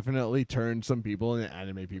pandemic definitely turned some people into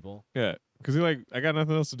anime people. Yeah, because you're like, I got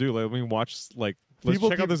nothing else to do. Like, let me watch. Like, let's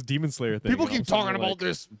People check out keep- this Demon Slayer thing. People and all keep of a sudden talking you're about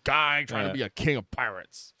this guy trying Yeah. to be a king of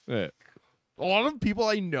pirates. like, A lot of people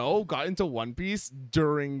I know got into One Piece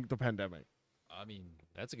during the pandemic. I mean,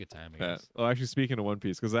 that's a good time. I yeah. guess. Oh, actually, speaking of One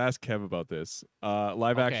Piece, because I asked Kev about this,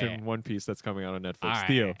 live Okay. action One Piece that's coming out on Netflix. Alright.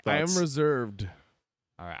 Theo, I am thoughts? reserved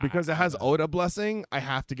All right, because it has I Oda blessing. I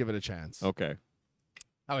have to give it a chance. Okay.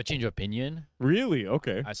 have a change of opinion. Really?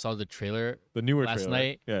 Okay. I saw the trailer. The newer last trailer.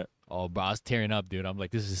 night. Yeah. Oh, bro, I was tearing up, dude. I'm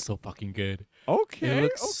like, this is so fucking good. Okay. It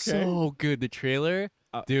looks okay. so good. The trailer,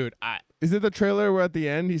 dude. Is it the trailer where at the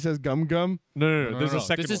end he says "gum gum"? No. There's no. a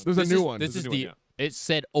second This is, one. There's a this new is- one. This There's is a new the. one, It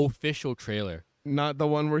said official trailer. Not the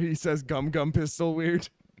one where he says "gum gum pistol" weird.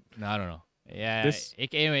 No, I don't know. Yeah. This-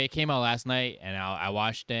 Anyway, it came out last night, and I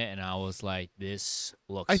watched it, and I was like, this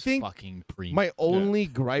looks I think fucking preem. My only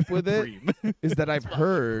gripe with it Dream. is that I've Fucking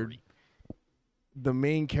heard preem. the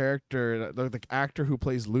main character, the actor who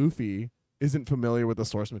plays Luffy, isn't familiar with the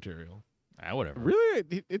source material. Ah, whatever.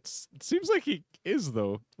 Really? It seems like he is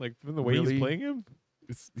though. Like from the way Really? he's playing him.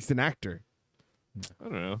 He's an actor. I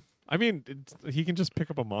don't know. I mean, he can just pick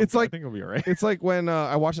up a manga. It's like- I think he'll be alright. It's like when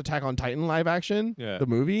I watched Attack on Titan live action, Yeah. the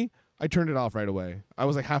movie. I turned it off right away. I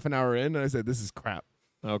was like half an hour in, and I said, "This is crap."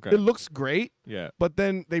 Okay. It looks great, Yeah. but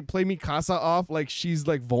then they play Mikasa off like she's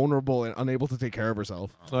like vulnerable and unable to take care of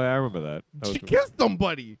herself. Oh, yeah, I remember that. She kissed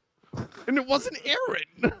somebody, and it wasn't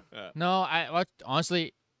Aaron. No,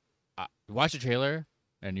 honestly, watch the trailer,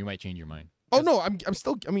 and you might change your mind. Oh no, I'm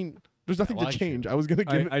still. I mean, there's nothing to watched it. change. I was gonna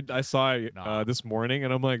give it. I saw it Nah. this morning,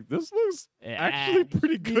 and I'm like, this looks actually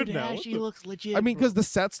pretty good Dude, now. It actually looks legit. I mean, because the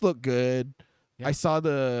sets look good. Yeah. I saw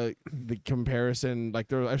the comparison.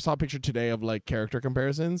 Like I saw a picture today of like character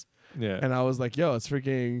comparisons, Yeah. and I was like, "Yo, it's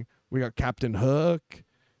freaking." We got Captain Hook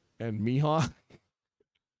and Mihawk.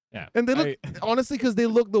 Yeah. And they look honestly because they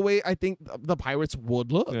look the way I think the pirates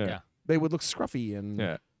would look. Yeah. Yeah. They would look scruffy and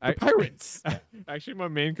Yeah. the pirates. Actually, my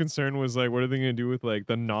main concern was like, what are they gonna do with like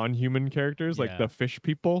the non-human characters, like Yeah. the fish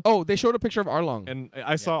people? Oh, they showed a picture of Arlong. And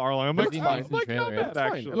I saw Arlong. I'm It like, looks oh, fine. it's like Trailer, not yeah. bad, It's fine.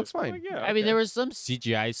 It actually. looks I'm fine. like, yeah, I mean, okay. there was some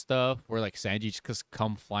CGI stuff where like Sanji just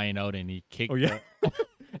come flying out and he kicked. Oh yeah.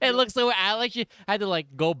 It looks so. I actually had to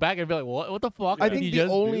like go back and be like, what the fuck? I did think he the just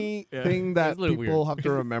do? only Yeah. thing that It's a little people weird. have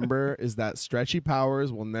to remember is that stretchy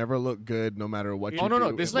powers will never look good no matter what you Oh no, do.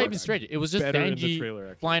 no, this is in not live even action. straight. It was just Better in the Sanji trailer,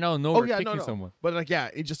 actually. flying out of nowhere Oh yeah, kicking no. someone. But like, yeah,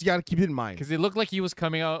 it just you gotta keep it in mind. Because it looked like he was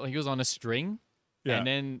coming out, like he was on a string, Yeah. and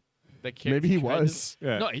then the character Maybe he tried to- was.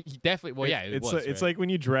 Yeah. No, he definitely. Well, yeah, it it's was. it's right? like when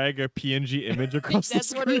you drag a PNG image across the That's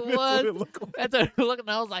screen. what it That's what it was. looked like. That's what it looked, and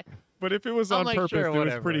I was like, But if it was I'm on like, purpose, sure, it was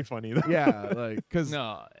whatever. pretty funny. Though. Yeah, like because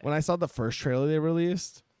no. when I saw the first trailer they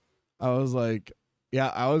released, I was like, yeah,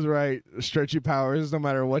 I was right. Stretchy powers, no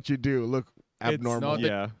matter what you do, look It's- abnormal. No, the-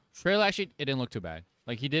 yeah. Trailer actually, it didn't look too bad.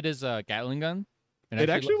 Like he did his Gatling gun. and It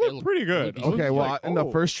actually looked pretty good. looked I was Okay, well, like, in the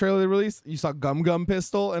oh. first trailer they released, you saw Gum Gum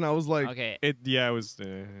Pistol, and I was like, okay, It was.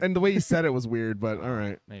 and the way he said it was weird, but all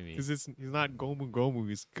right. maybe. Because he's not Gomu Gomu,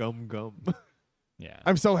 he's Gum Gum. Yeah.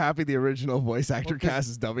 I'm so happy the original voice actor Well, 'cause- cast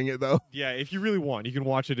is dubbing it though. yeah, if you really want, you can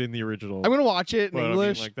watch it in the original. I'm gonna watch it in But I mean,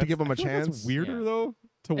 English like, to give that's- him a I feel like chance. That's weirder Yeah. though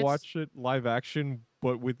to It's- watch it live action,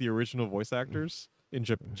 but with the original voice actors in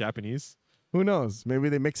Japanese. Who knows? Maybe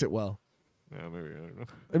they mix it well. Yeah, maybe I don't know.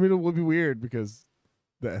 I mean, it would be weird because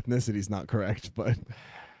the ethnicity's not correct, but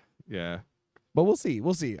Yeah, we'll see.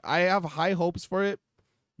 We'll see. I have high hopes for it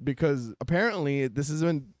because apparently this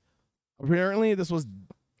was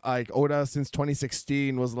like Oda since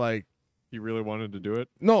 2016 was like he really wanted to do it.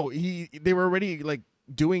 no, they were already like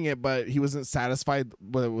doing it, but he wasn't satisfied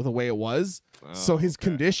with the way it was. So Oh, his okay.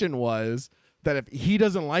 condition was that if he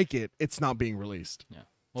doesn't like it, it's not being released.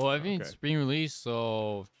 Well, I think Okay. it's being released,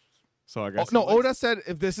 so So I Oh, guess no, Oda said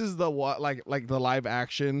if this is the like the live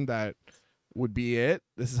action that would be it,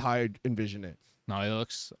 this is how I envision it. no, it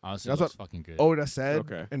looks honestly That's looks fucking good. Oda said,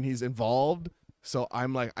 Okay. and he's involved. So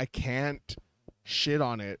I'm like, I can't shit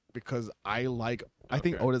on it because I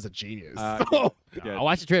think Okay. Oda's a genius. Yeah. I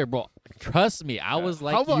watched the trailer, bro. Trust me, I was How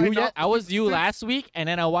like about I you. not- I was you last week, and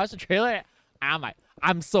then I watched the trailer. I'm like,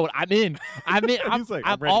 I'm sold. I'm in. I'm in. I'm, He's like,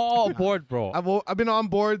 I'm I'm ready. all aboard, bro. I've been on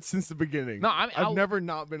board since the beginning. No, I mean, I've never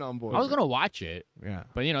not been on board. I was gonna watch it, Yeah.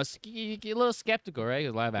 but you know, you get a little skeptical, right?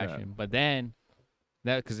 'Cause live Yeah. action. But then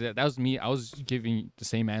because that was me. I was giving the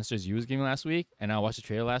same answers you was giving last week, and I watched the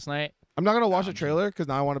trailer last night. I'm not gonna watch the trailer because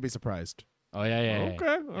now I want to be surprised. Oh yeah.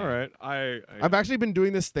 Okay, all right. I've actually been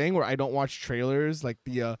doing this thing where I don't watch trailers, like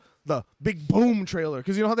the big boom trailer,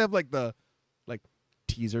 because you know how they have like the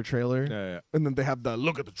teaser trailer, yeah. and then they have the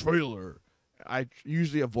look at the trailer. I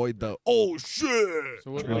usually avoid the oh shit.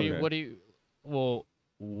 So what Okay. do you well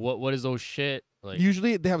what is those shit like?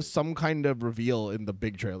 Usually they have some kind of reveal in the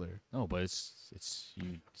big trailer. No, but it's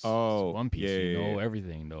Oh, One Piece. yeah, You yeah, know yeah.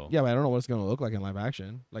 everything though. Yeah, but I don't know what it's gonna look like in live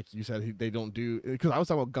action. Like you said, they don't do, because I was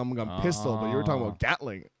talking about Gum Gum Pistol, but you were talking about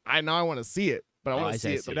Gatling. I want to see it, but I Oh, want I to see,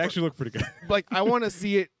 see I it. see. It actually looked pretty good. Like I want to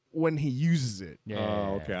see it when he uses it. Yeah.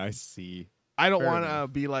 Oh, okay. I see. I don't Fair want to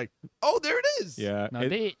enough. be like, oh, there it is. Yeah. No,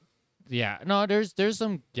 it- there's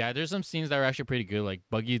some scenes that are actually pretty good. Like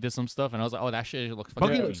Buggy did some stuff, and I was like, oh, that shit looks fucking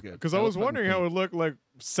Buggy clean. looks good. Because That I was looks fucking wondering how it clean. would look like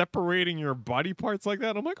separating your body parts like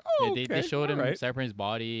that. I'm like, oh, Yeah, okay. they showed him all right. separating his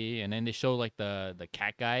body, and then they showed like the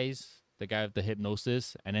cat guys, the guy with the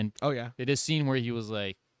hypnosis, and then Oh yeah. they did a scene where he was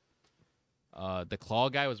like, the claw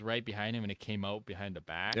guy was right behind him, and it came out behind the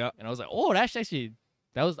back. Yeah. And I was like, oh, that's actually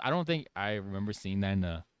I don't think I remember seeing that in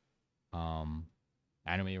the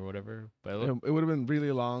anime or whatever, but It would have been really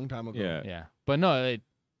a long time ago. Yeah. yeah, but no,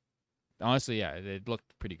 honestly, yeah, it looked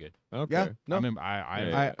pretty good. Okay. Yeah. No. I remember, I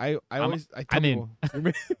Yeah. I I'm- always I tell I'm in.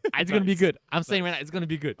 people- it's gonna be Nice. good. I'm saying right now, it's gonna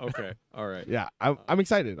be good. Okay. All right. Yeah, I'm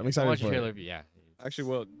excited. I'm excited Watch the for trailer, it. yeah.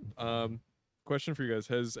 Actually, well, question for you guys: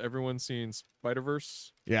 has everyone seen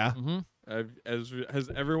Spiderverse? Yeah. Mm-hmm. Has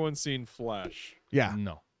everyone seen Flash? Yeah.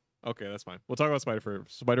 No. Okay, that's fine. We'll talk about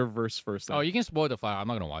Spider-Verse first. Then. Oh, you can spoil the file. I'm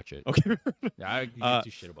not gonna watch it. Okay. Yeah, I give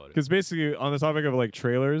two shit about it. Because basically, on the topic of like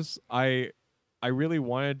trailers, I really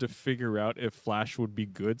wanted to figure out if Flash would be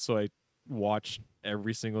good, so I watched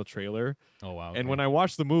every single trailer. Oh wow. And when I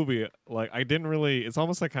watched the movie, like I didn't really. It's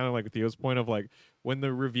almost like kind of like Theo's point of like when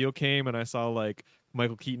the reveal came and I saw like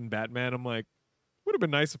Michael Keaton Batman. I'm like, would have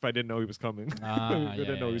been nice if I didn't know he was coming. I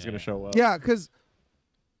didn't know he was gonna show up. Yeah, because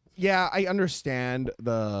I understand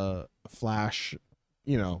the Flash,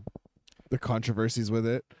 the controversies with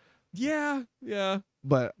it, Yeah.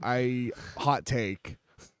 but hot take.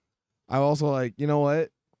 I also like, you know what?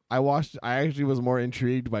 I actually was more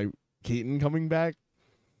intrigued by Keaton coming back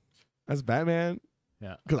as Batman.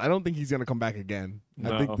 Yeah. Because I don't think he's gonna come back again.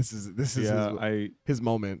 I think No. this is Yeah. his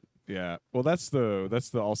moment. Yeah. Well, that's the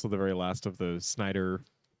also the very last of the Snyder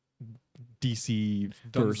DC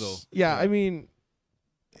verse. Dunzo. Yeah, I mean,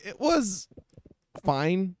 it was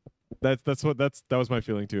fine. That was my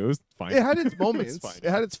feeling too. It was fine. It had its moments. fine. It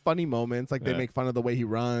had its funny moments. Like they Yeah. make fun of the way he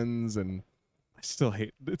runs, and I still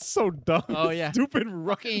hate it's so dumb. Oh, yeah. Stupid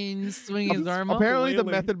rocket. fucking swinging his arm up. apparently the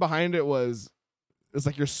flailing. method behind it was, it's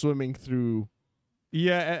like you're swimming through.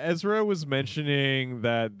 Yeah, Ezra was mentioning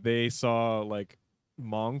that they saw like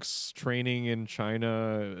monks training in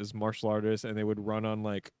China as martial artists, and they would run on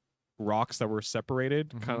like rocks that were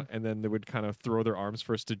separated, kind of, and then they would kind of throw their arms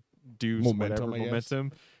first to do Momentum, whatever I guess.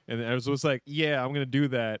 momentum. And Ezra was like, "Yeah, I'm gonna do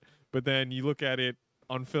that," but then you look at it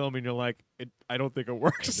on film and you're like, I don't think it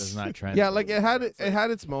works. It does not translate. Yeah, like it had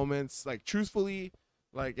its moments. Like truthfully,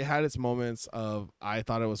 like it had its moments of I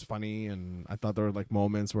thought it was funny, and I thought there were like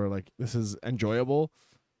moments where like this is enjoyable.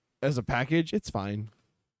 As a package, it's fine.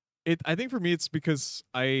 I think for me it's because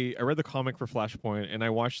I read the comic for Flashpoint and I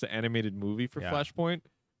watched the animated movie for Yeah. Flashpoint,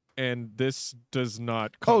 and this does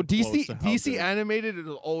not. Come Oh, close DC to how DC good- animated is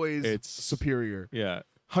always It's- superior. Yeah,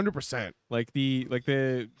 100%. like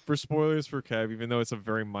the for spoilers for Kev, even though it's a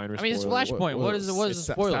very minor. I mean, it's spoiler, Flashpoint. What is the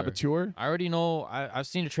spoiler? Saboteur? I already know. I've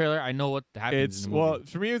seen the trailer. I know what happens. It's in the movie.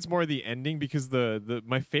 for me it's more the ending, because the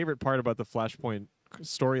my favorite part about the Flashpoint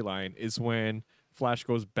storyline is when Flash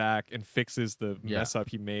goes back and fixes the Yeah. mess up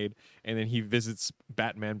he made, and then he visits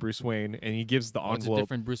Batman Bruce Wayne and he gives the What's a envelope.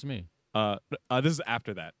 different Bruce me? This is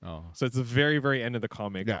after that. Oh, So it's the very, very end of the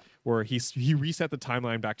comic, Yeah. where he reset the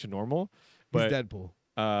timeline back to normal. But He's Deadpool.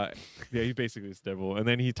 yeah, he basically is Devil, and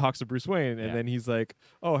then he talks to Bruce Wayne, and Yeah. then he's like,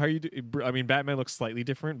 "Oh, how you do?" I mean, Batman looks slightly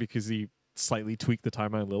different because he slightly tweaked the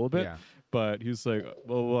timeline a little bit. yeah. But he was like,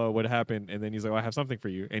 "Well, what happened?" And then he's like, "I have something for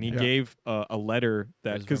you," and he Yeah. gave a letter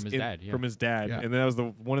that was from his dad, yeah. from his dad, Yeah. and that was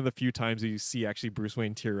one of the few times that you see actually Bruce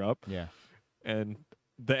Wayne tear up. Yeah. And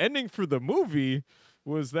the ending for the movie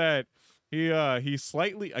was that he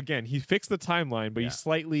slightly, again, he fixed the timeline, but Yeah. he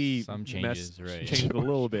slightly Some changes, right. changed a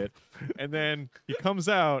little bit, and then he comes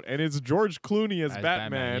out and it's George Clooney as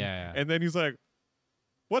Batman, Yeah. and then he's like,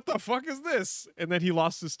 "What the fuck is this?" And then he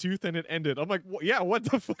lost his tooth and it ended. I'm like, "Yeah, what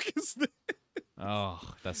the fuck is this?" Oh,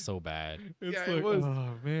 that's so bad. It's Yeah, like, it was.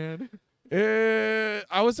 oh man.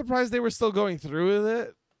 I was surprised they were still going through with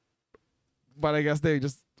it. but I guess they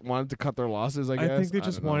just wanted to cut their losses. I guess. I think they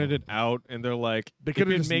just don't know. wanted it out, and they're like, They if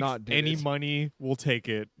could've it just makes not did any it. money, we'll take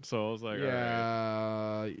it. So I was like, all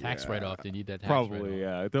right. Yeah, Tax yeah. write-off. They need that tax Probably, write-off.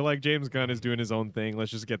 yeah. They're like, James Gunn is doing his own thing.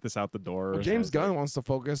 Let's just get this out the door. Well, And I James was Gunn like, wants to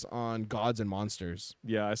focus on gods and monsters.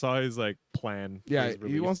 yeah, I saw his like plan. for Yeah, his he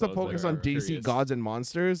release, wants so to I was focus like, on I'm DC curious. gods and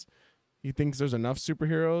monsters. He thinks there's enough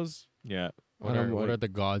superheroes. Yeah, What are the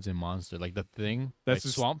gods and monsters? Like the Thing? that's like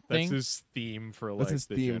his Swamp That's Thing? his theme for like That's his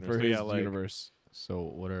the theme genre. for So, his yeah, like, universe. So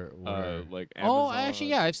what are like Oh, actually,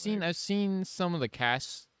 yeah, Amazon, I've seen some of the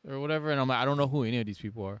cast or whatever, and I'm like, I don't know who any of these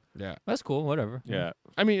people are. Yeah, That's cool, whatever. Yeah,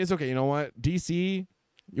 I mean it's okay. You know what? DC,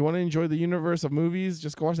 you want to enjoy the universe of movies?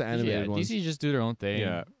 Just go watch the animated yeah, ones. DC just do their own thing.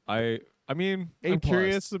 yeah. I mean, A I'm plus.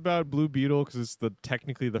 curious about Blue Beetle because it's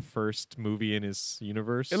technically the first movie in his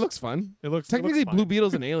universe. It looks fun. it looks Technically, fine. Blue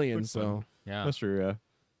Beetle's an alien, Looks so fun. Yeah. That's true. Yeah,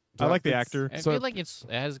 So I like the it's- actor. I So feel like it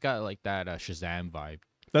has got like that Shazam vibe.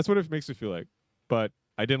 That's what it makes me feel like. But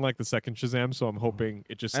I didn't like the second Shazam, so I'm hoping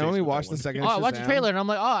it just. I stays only with that watched the one. second. Oh, I watched the Shazam. trailer and I'm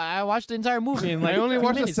like, oh, I watched the entire movie. In like I only 2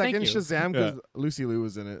 watched the minutes. Thank second you. Shazam because Lucy Liu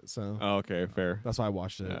was in it. So Oh, okay, fair. that's why I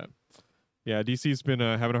watched it. Yeah, yeah. DC's been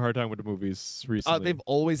having a hard time with the movies recently. They've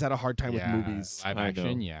always had a hard time Yeah, with movies. Live I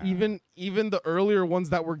action, know. yeah. Even the earlier ones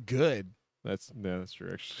that were good. That's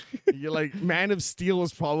true. Actually, You're like Man of Steel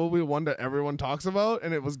was probably one that everyone talks about,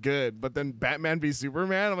 and it was good. But then Batman v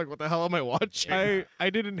Superman, I'm like, what the hell am I watching? I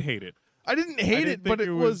didn't hate it. I didn't I hate didn't it, but think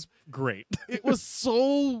it was great. it was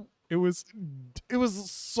so It was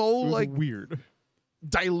like weird.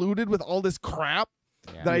 diluted with all this crap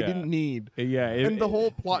Yeah. that I Yeah. didn't need. Yeah, And the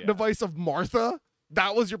whole plot yeah. device of Martha,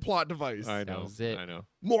 that was your plot device. I That know. was it. I know.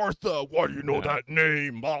 Martha, why do you know Yeah. that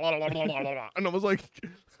name? Blah, blah, blah, blah, blah, blah. And I was like,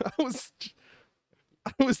 I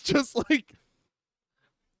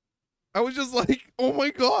was just like, oh my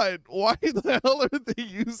god, why the hell are they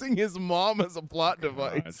using his mom as a plot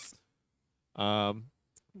device?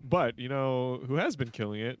 But you know who has been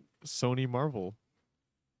killing it? Sony Marvel,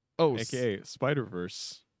 Oh, aka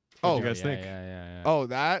Spiderverse. Oh, What do you guys yeah, think? Yeah. oh,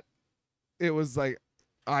 that it was like,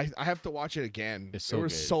 I have to watch it again. It's so it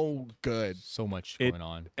was good. so good. So much It- going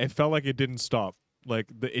on. It felt like it didn't stop. Like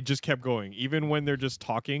it just kept going. Even when they're just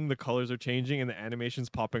talking, the colors are changing and the animation's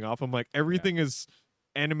popping off. I'm like, everything is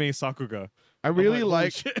anime Sakuga. I I'm really holy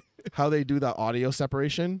like shit. how they do the audio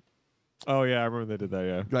separation. Oh yeah, I remember they did that.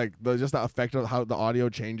 Yeah. Like just the effect of how the audio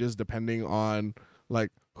changes depending on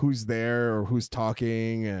like who's there or who's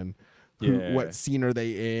talking and Yeah. what scene are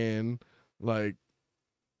they in. Like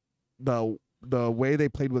the way they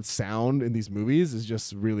played with sound in these movies is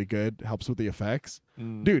just really good. Helps with the effects.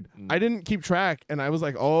 Dude, I didn't keep track and I was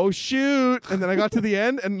like, oh shoot. And then I got to the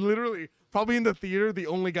end and literally probably in the theater, the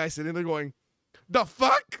only guy sitting there going, the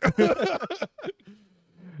fuck?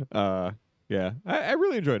 Yeah, I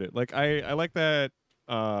really enjoyed it. Like I like that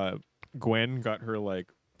Gwen got her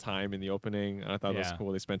like time in the opening. I thought that was Yeah.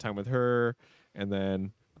 cool. They spent time with her, and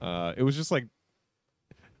then it was just like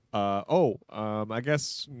I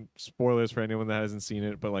guess spoilers for anyone that hasn't seen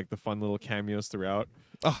it, but like the fun little cameos throughout.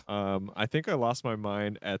 I think I lost my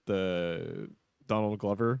mind at the Donald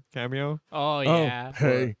Glover cameo. Oh yeah.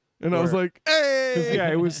 Hey. And I was Or- like, hey. 'Cause,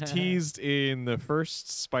 yeah, it was teased in the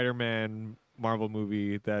first Spider-Man Marvel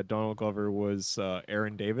movie that Donald Glover was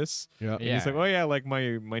Aaron Davis. Yeah. And he's like, oh yeah, like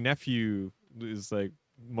my nephew is like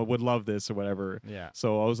would love this or whatever. Yeah.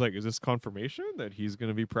 So I was like, is this confirmation that he's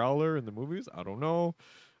gonna be Prowler in the movies? I don't know.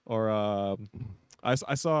 Or I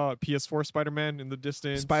saw PS4 Spider-Man in the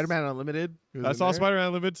distance. Spider-Man Unlimited. I saw Spider-Man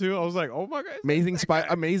Unlimited too. I was like, oh my god, Amazing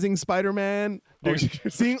Spider-Man. Oh,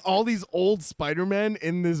 Dude, seeing all these old Spider-Man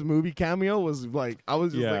in this movie cameo was like, I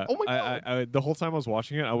was just like, oh my god. I the whole time I was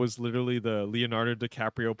watching it, I was literally the Leonardo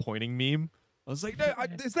DiCaprio pointing meme. I was like,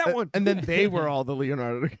 it's that one. And then they were all the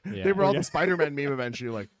Leonardo. Yeah. They were all Yeah. the Spider-Man meme eventually.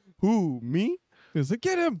 Like, who? Me? He was like,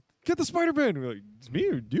 get him, get the Spider-Man. We're like, it's me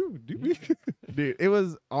or you, me. Dude, it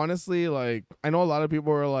was honestly like, I know a lot of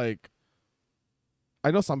people were like,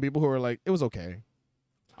 I know some people who were like, it was okay.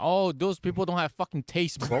 Oh, those people don't have fucking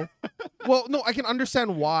taste, bro. Well, no, I can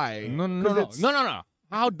understand why. No.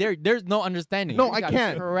 How dare? There's no understanding. No, You I gotta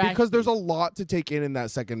can't correct because there's me. a lot to take in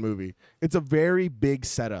that second movie. It's a very big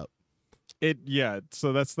setup.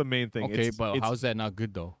 So that's the main thing. Okay, it's, but it's, how's that not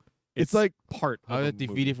good though? It's like part. How of did the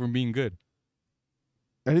that defeat it movie. from being good?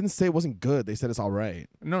 I didn't say it wasn't good. They said it's all right.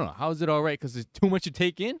 No. How is it all right? Because it's too much to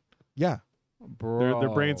take in, Yeah. bro. Their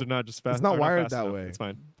brains are not just fast. It's not are wired fast that enough. way. It's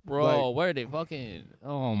fine. Bro, where are they fucking?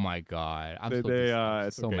 Oh my god, I'm so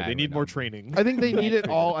It's so okay. mad They right need more now. training. I think they need it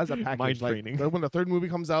all as a package. Mind Like, training. when the third movie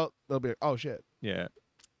comes out, they'll be like, oh shit. Yeah,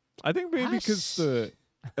 I think maybe because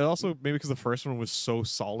the first one was so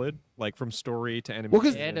solid, like from story to animation. Well,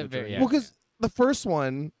 'cause- Yeah, and the the very- journey. yeah. Well, because the first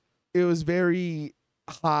one, it was very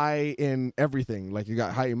high in everything. Like you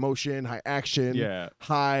got high emotion, high action, Yeah.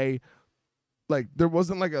 high. Like there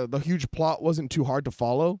wasn't like the huge plot wasn't too hard to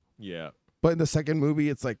follow. Yeah. But in the second movie,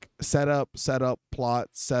 it's like setup, plot,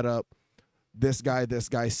 setup, this guy,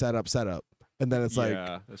 setup. And then it's like,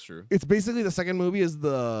 yeah, that's true. it's basically the second movie is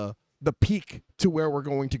the peak to where we're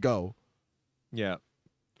going to go. Yeah.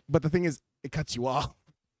 But the thing is, it cuts you off.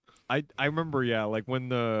 I remember, yeah, like when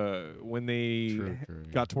they True,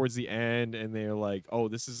 got towards the end and they're like, oh,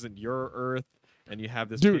 this isn't your Earth, and you have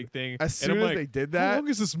this Dude, big thing. As and soon I'm as like, they did how that, long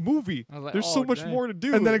is this movie? I was like, There's oh, so much dang. more to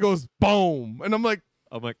do. and then it goes boom, and I'm like,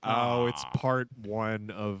 oh, it's Ah. part one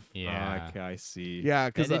of. Yeah. Okay, I see. yeah,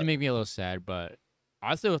 That because did make me a little sad, but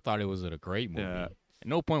I still thought it was a great movie. Yeah. At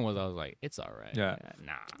no point was I was like, it's all right. Yeah.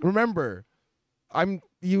 Nah. remember,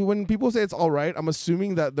 when people say it's all right, I'm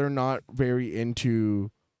assuming that they're not very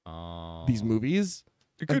into these movies.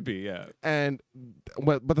 It could be, yeah. And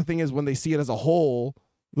but the thing is, when they see it as a whole,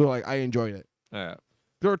 they're like, I enjoyed it. Yeah.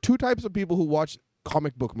 There are two types of people who watch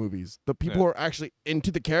comic book movies: the people who are actually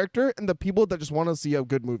into the character, and the people that just want to see a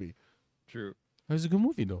good movie. True. It was a good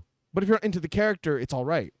movie though. But if you're not into the character, it's all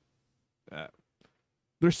right. Yeah.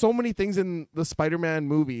 There's so many things in the Spider-Man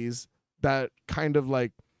movies that kind of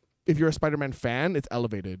like, if you're a Spider-Man fan, it's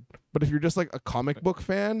elevated. But if you're just like a comic book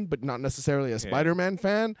fan, but not necessarily a Spider-Man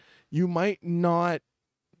fan, you might not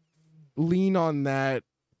lean on that.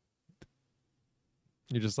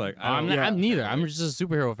 You're just like, I'm neither. I'm just a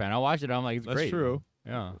superhero fan. I watch it. I'm like, it's That's great. true.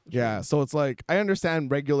 Yeah. Yeah, so it's like, I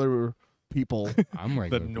understand regular people. I'm The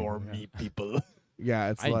regular. normie people.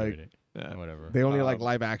 Yeah, it's I enjoyed like it. Yeah. Whatever. they only like Um,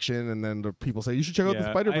 live action, and then the people say you should check out the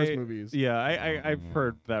Yeah, Spider-Verse movies. Yeah, I've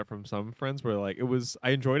heard that from some friends where like I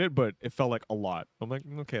enjoyed it, but it felt like a lot. I'm like,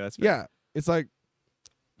 okay, that's fair. Yeah, it's like,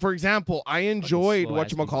 for example, I enjoyed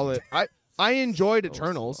slow-ass whatchamacallit. I enjoyed So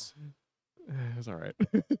Eternals. It's all right.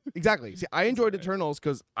 Exactly. See, I enjoyed alright. Eternals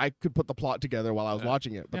because I could put the plot together while I was Yeah.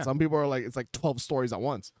 watching it. But Yeah. some people are like, it's like 12 stories at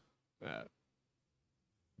once.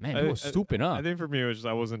 Man, I- it was stupid up. I think for me, it was just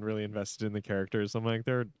I wasn't really invested in the characters. I'm like,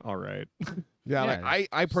 they're all right. Yeah, like I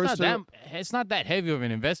It's not, personally, it's not that heavy of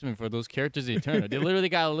an investment for those characters in Eternal. They literally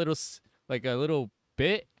got a little, like a little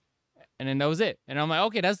bit, and then that was it. And I'm like,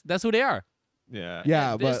 okay, that's who they are. Yeah.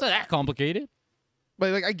 yeah, It's but not that complicated.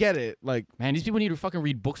 like I get it. Like, Man, these people need to fucking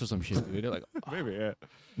read books or some shit, dude. They're like, Maybe. Yeah.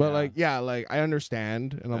 but Yeah. like, yeah, like I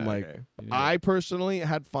understand, and I'm like, Okay. I personally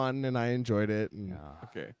had fun and I enjoyed it. And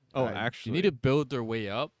Okay. Oh, I- actually, you need to build their way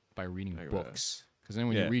up by reading Like that. books. Because then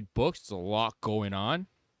when Yeah. you read books, there's a lot going on.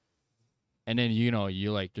 And then, you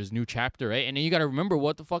like, there's new chapter, right? And then you got to remember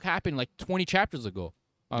what the fuck happened like 20 chapters ago.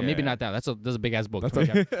 Maybe Yeah. not that. That's a big ass book. That's 20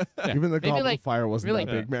 okay. chapters. Yeah. Even the Maybe Goblet like- of Fire wasn't maybe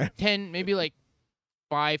that like big, man. 10, maybe like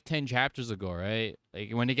 5-10 chapters ago, right?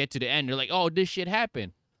 Like when they get to the end, they're like, oh, this shit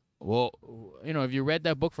happened. Well, if you read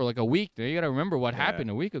that book for like a week, then you got to remember what Yeah. happened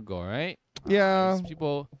a week ago, right? Yeah, These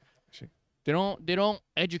people, they don't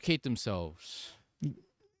educate themselves.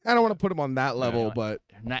 I don't want to put them on that level, Yeah. but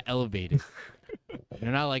They're not elevated.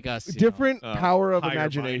 They're not like us. different power of higher mind.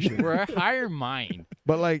 imagination. We're a higher mind.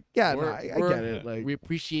 But like, yeah, no, We're- I we're- get it. Like, We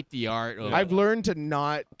appreciate the art of I've learned to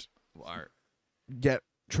not art. get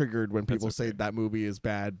triggered when That's people say okay. that movie is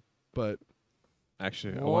bad. But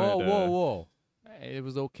Actually, I Whoa, wanted to, whoa. It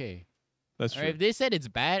was okay. That's All true. right, if they said it's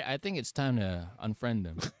bad, I think it's time to unfriend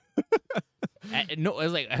them. No,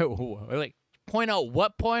 it's like point out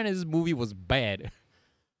what point in this movie was bad.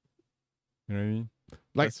 You know what I mean?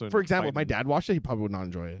 like, That's when for example, if my fighting- dad watched it, he probably would not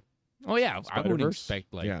enjoy it. Oh yeah, I wouldn't Spiderverse?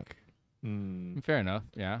 expect like. Yeah. Fair enough.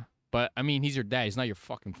 Yeah, but I mean, he's your dad. He's not your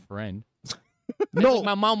fucking friend. No, Like,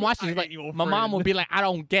 my mom watches. I Like ain't your my mom will friend. be like, I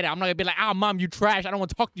don't get it. I'm not gonna be like, mom, you trash. I don't want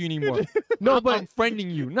to talk to you anymore. no, I'm but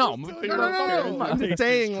unfriending you. No, no. I'm just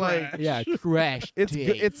saying, like, yeah, trash. it's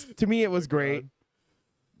dick. it's to me it was great,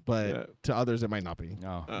 but Yeah. to others it might not be.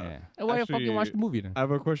 No, Uh, yeah. Why you fucking watch the actually, movie then? I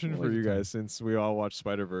have a question What for was you your time? guys since we all watch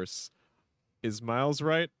Spider-Verse. Is Miles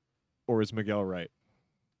right or is Miguel right?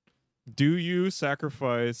 Do you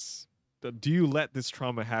sacrifice do you let this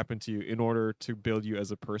trauma happen to you in order to build you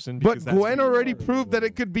as a person? But Because that's Gwen who you already are. proved that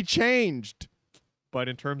it could be changed. But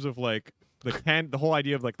in terms of like the whole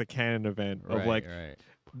idea of like the canon event of like right.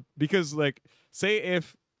 because like say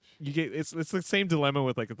if you get it's the same dilemma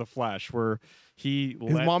with like the Flash where His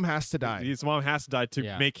mom has to die. His mom has to die to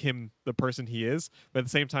Yeah. make him the person he is. But at the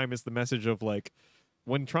same time, it's the message of like,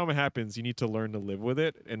 when trauma happens, you need to learn to live with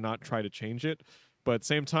it and not try to change it. But at the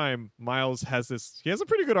same time, Miles has he has a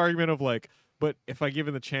pretty good argument of like, but if I give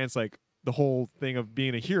him the chance, like the whole thing of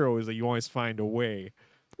being a hero is that you always find a way.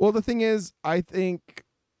 Well, the thing is, I think,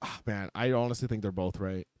 man, I honestly think they're both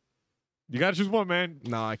right. You gotta choose one, man.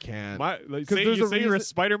 No, I can't. Like, 'Cause say there's you a say you're a reason-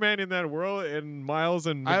 Spider-Man in that world, and Miles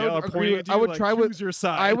and I Miguel would are agree pointing with- at you. I would like, try with- choose your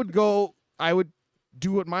side. I would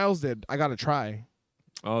do what Miles did. I gotta try.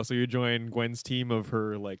 Oh, so you join Gwen's team of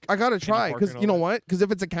her like. I gotta try Parker because and all you know that? what? Because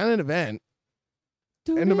if it's a canon event,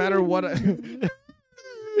 and no matter what,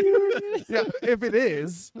 yeah, if it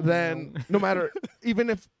is, then no matter, even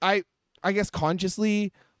if I guess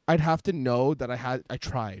consciously, I'd have to know that I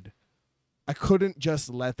tried. I couldn't just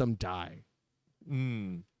let them die.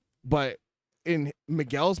 Mm. But in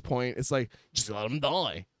Miguel's point, it's like just let them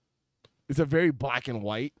die. It's a very black and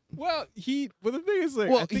white. Well, the thing is, like,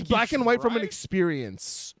 I Well, think it's black and white from an tried,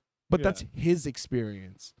 experience, but Yeah. that's his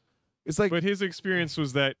experience. It's like but his experience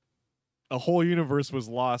was that a whole universe was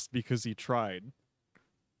lost because he tried.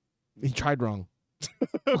 he tried wrong.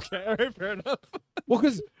 Okay, all right, fair enough. Well,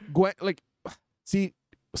 because Gwen, like, see,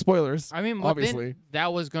 spoilers. I mean, but obviously, then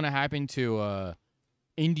that was gonna happen to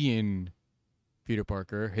Indian Peter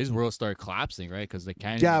Parker. His world started collapsing, right? Because the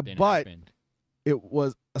canon Yeah, didn't but- happen. it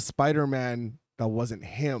was a Spider-Man that wasn't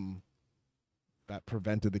him that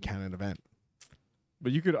prevented the canon event.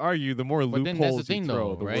 But you could argue the more But loopholes then that's the you thing, throw,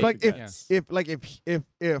 though, the right? worse Like it if gets. if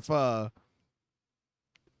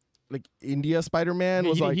like India Spider-Man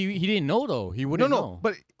was he, like he didn't know though. He wouldn't know.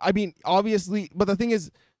 But I mean, obviously, but the thing is,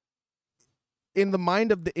 in the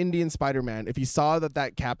mind of the Indian Spider-Man, if he saw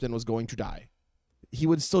that captain was going to die, he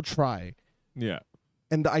would still try. Yeah.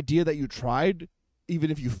 And the idea that you tried, even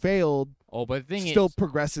if you failed, but the thing still is,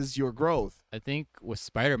 progresses your growth. I think with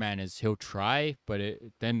Spider-Man is he'll try, but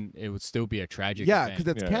then it would still be a tragic. Yeah, event.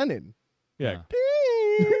 because that's Yeah. canon. Yeah.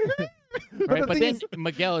 Right, the but thing then is-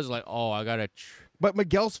 Miguel is like, oh, I gotta. But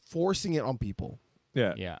Miguel's forcing it on people.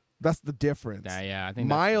 Yeah. Yeah, That's the difference. yeah. I think that's the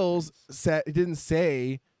Miles difference. said it didn't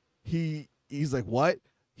say he's like what?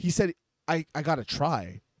 He said I gotta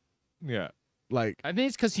try. Yeah. Like I think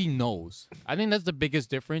it's because he knows. I think that's the biggest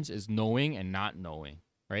difference is knowing and not knowing.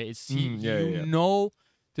 Right? It's you yeah. know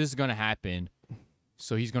this is gonna happen,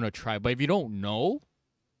 so he's gonna try. But if you don't know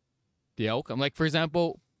the outcome, like for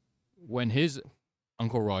example, when his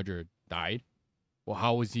Uncle Roger died, well,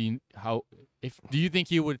 how was he? Do you think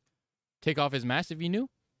he would take off his mask if he knew?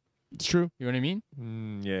 it's true. You know what I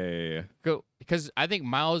mean? Yeah. Because I think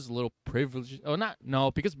Miles is a little privileged.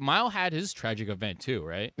 Oh, because Miles had his tragic event too,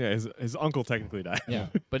 right? Yeah, his uncle technically died. Yeah.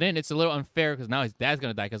 But then it's a little unfair because now his dad's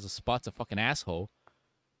gonna die because the Spot's a fucking asshole.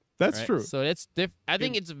 That's right? true. So it's I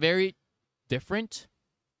think it's very different.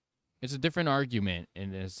 It's a different argument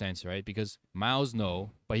in a sense, right? Because Miles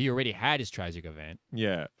but he already had his tragic event.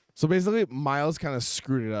 Yeah. So basically Miles kind of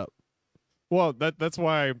screwed it up. Well, that's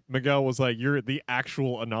why Miguel was like, "You're the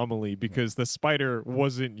actual anomaly because the spider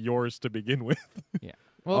wasn't yours to begin with."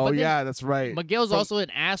 Well, Oh but then yeah, that's right. Miguel's From- also an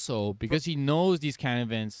asshole because he knows these kind of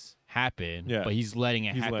events happen, Yeah. but he's letting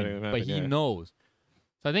it He's happen. letting it But happen, he yeah. knows.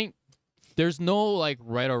 So I think there's no like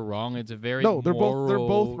right or wrong. It's a very No, they're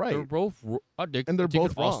both right. They're both And they're they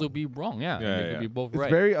both could also wrong. be wrong. Yeah, Yeah, they yeah. could be both It's right.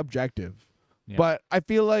 very objective. Yeah. But I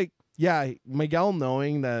feel like Miguel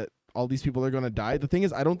knowing that all these people are going to die. The thing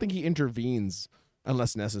is I don't think he intervenes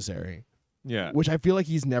unless necessary, Yeah. which I feel like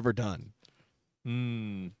he's never done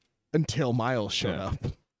Mm. until Miles showed Yeah. up.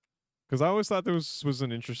 Because I always thought this was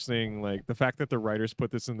an interesting, like, the fact that the writers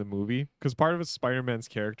put this in the movie. Because part of Spider-Man's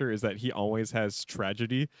character is that he always has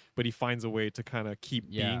tragedy, but he finds a way to kind of keep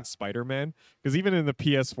Yeah. being Spider-Man. Because even in the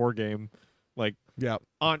PS4 game, like, Yeah.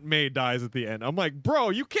 Aunt May dies at the end. I'm like, bro,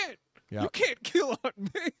 you can't kill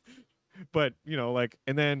Aunt May. But, you know, like,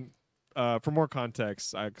 and then for more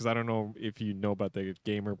context, because I don't know if you know about the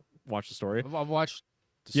game or watch the story. I've watched.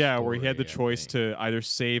 The Yeah, where he had the story, I choice think. to either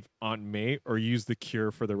save Aunt May or use the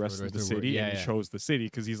cure for the rest the of the rest of the world. city, Yeah, and he yeah. chose the city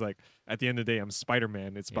because he's like, at the end of the day, I'm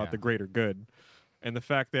Spider-Man. It's about Yeah. the greater good, and the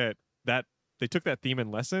fact that they took that theme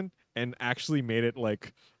and lesson and actually made it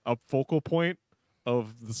like a focal point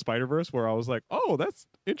of the Spiderverse, where I was like, oh, that's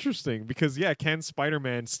interesting because can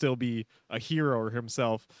Spider-Man still be a hero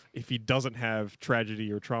himself if he doesn't have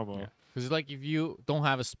tragedy or trauma? Yeah. Because like if you don't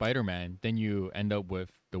have a Spider-Man, then you end up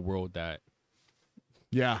with the world that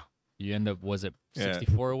Yeah. you end up. Was it Yeah.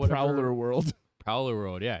 64 or whatever? Prowler world. Prowler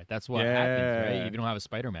world. Yeah, that's what happens, right? Yeah. If you don't have a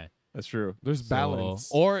Spider-Man, That's true. There's So-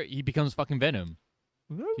 balance. or he becomes fucking Venom.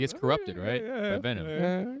 He gets corrupted, right, by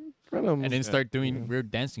Venom. Venom's- And then start doing Yeah.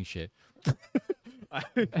 weird dancing shit.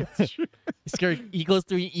 That's true. He goes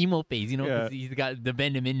through an emo phase, you know, Yeah. because he's got the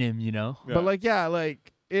venom in him, you know. But like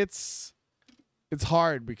it's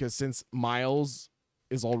hard because since Miles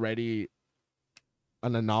is already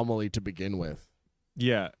an anomaly to begin with.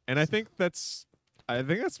 Yeah, and I think that's I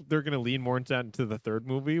think they're gonna lean more into the third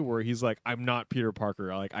movie where he's like, I'm not Peter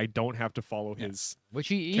Parker. Like I don't have to follow his. Which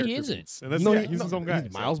he character isn't. beats. And that's he's his own guy.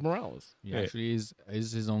 He's so- Miles Morales. He actually is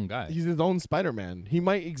his own guy. He's his own Spider-Man. He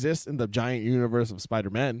might exist in the giant universe of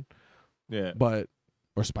Spider-Man, Yeah.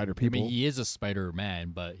 or Spider I People. mean, he is a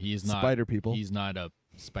Spider-Man, but he is not. Spider People. He's not a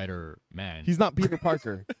Spider-Man. He's not Peter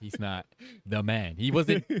Parker. He's not the man. He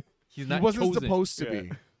wasn't. He's not. He wasn't chosen. supposed to Yeah.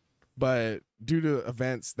 be, but due to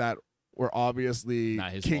events that were obviously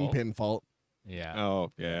Not his Kingpin fault. Yeah.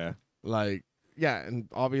 Oh yeah. Like, yeah, and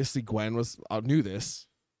obviously Gwen knew this.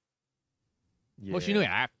 Yeah. Well, she knew it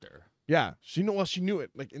after. Yeah, she knew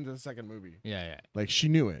it like into the second movie. Yeah. Like she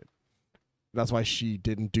knew it. That's why she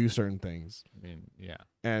didn't do certain things. I mean, yeah.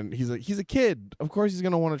 And he's a kid. Of course he's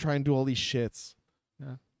gonna want to try and do all these shits.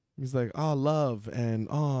 Yeah. He's like, oh, love, and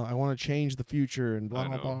oh, I want to change the future, and blah I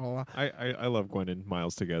blah know. blah blah blah. I love Gwen and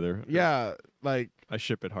Miles together. Yeah, like, I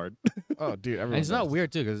ship it hard. oh, dude, And everyone it's not does.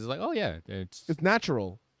 weird too, because it's like, oh yeah, it's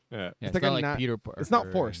Natural. Yeah. yeah, it's it's like not a like nat- Peter Parker. It's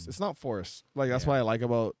not forced. and- It's not forced. Like that's Yeah. what I like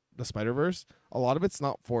about the Spider-Verse. A lot of it's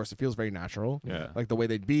not forced. It feels very natural. Yeah. Like the way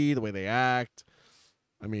they'd be, the way they act.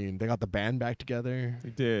 I mean, they got the band back together,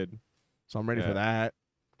 He did. so I'm ready Yeah. for that.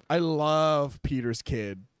 I love Peter's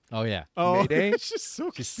kid. Oh yeah, Oh, Mayday? it's just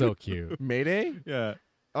so she's so cute. Mayday? Yeah.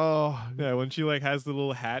 Oh, Yeah. When she like has the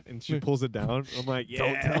little hat and she pulls it down, I'm like,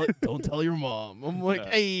 yeah. don't tell your mom. I'm like, Yeah.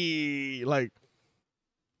 hey, like,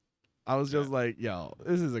 I was just like, yo,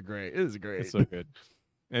 this is great. It's so good.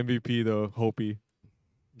 MVP though, Hopi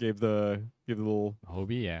gave the little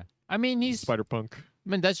Hobie, yeah. I mean, he's. Spider Punk. I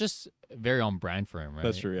mean, that's just very on brand for him, right?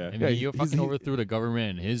 That's true, yeah. I mean, Yeah, you he's- fucking overthrew the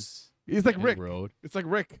government and his. He's like his Rick. road. It's like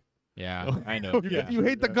Rick. Yeah, Oh, I know. You, Yeah. you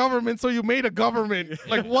hate the government, so you made a government.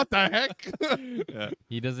 Like, what the heck? Yeah.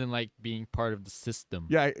 He doesn't like being part of the system.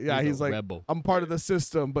 yeah. He's a like, rebel. I'm part of the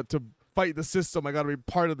system, but to fight the system, I got to be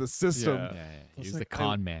part of the system. Yeah. Yeah, It's he's like, the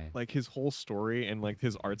con man. Like his whole story and like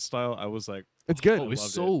his art style, I was like, It's good. Oh, it's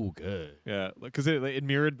loved so good. yeah, because it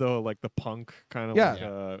mirrored the punk kind of Yeah.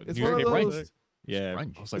 like It's New one of York those- aesthetic. Yeah,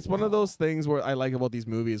 grunge. I was like, It's one of wow. those things where I like about these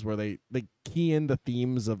movies where they key in the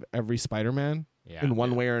themes of every Spider-Man Yeah. in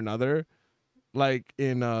one way or another. Like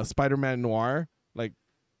in Spider-Man Noir, like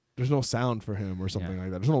there's no sound for him or something like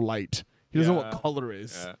that. There's no light. He doesn't know Yeah. what color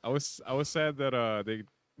is. Yeah, I was sad that they.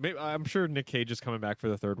 Maybe, I'm sure Nick Cage is coming back for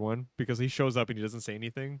the third one because he shows up and he doesn't say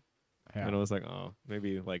anything, Yeah. and I was like, oh,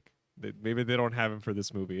 maybe maybe they don't have him for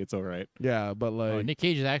this movie. It's all right. Yeah, but like Oh, Nick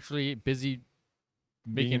Cage is actually busy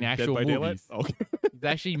making Being Dead actual by Daylight? movies. Okay. He's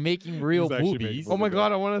actually making real He's actually making movies. oh my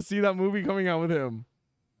god, I want to see that movie coming out with him.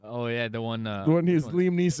 Oh yeah, the one. The one he's which one?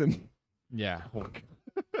 Liam Neeson. Yeah.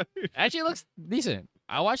 Actually, it looks decent.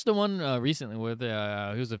 I watched the one recently with he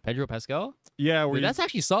was with Pedro Pascal. Yeah, where Dude, that's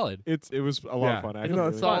actually solid. it was a lot Yeah. of fun. You Actually, know,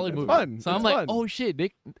 It's it's a fun. solid It's movie. fun. So I'm It's like, fun. oh shit,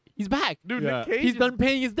 Nick, he's back. Dude, Yeah. Nick Cage. He's done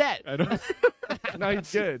paying his debt. I know. No,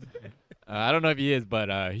 he's good. I don't know if he is,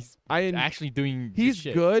 but he's I actually doing. he's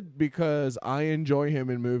shit. good because I enjoy him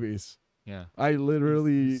in movies. Yeah. I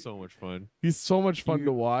literally so much fun. he's so much fun You-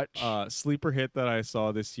 to watch. Sleeper hit that I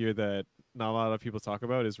saw this year that not a lot of people talk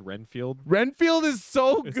about is Renfield. Renfield is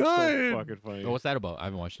so It's good. so fucking funny. Oh, what's that about? I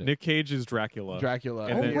haven't watched it. Nick Cage is Dracula. Dracula.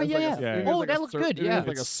 And he then- has yeah, like a- yeah. he has Oh, like that a looks ser- good, he has yeah.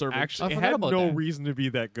 like a It's servant. actually, I it forgot had about no that. reason to be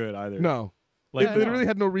that good either. No, Like it literally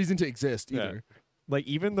had no reason to exist Yeah. either. like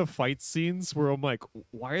even the fight scenes where I'm like,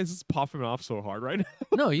 why is this popping off so hard right now?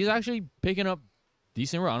 No, he's actually picking up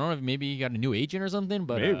decent role. I don't know if maybe he got a new agent or something,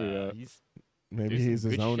 but Maybe, yeah. he's. Maybe There's he's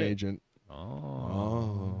some his good own shit. agent.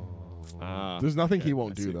 Oh. There's nothing he okay,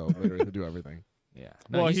 won't I do see. though. Literally to do everything. Yeah.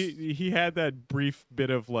 No, Well, he's- he had that brief bit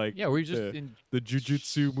of like Yeah, we're just the, in. the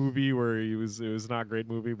jujitsu movie where it was not a great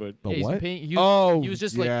movie, but The yeah, he's what? Paying, Oh, he was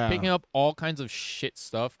just yeah. like picking up all kinds of shit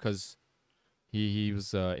stuff because he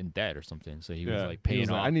was in debt or something. So he was Yeah. like He paying was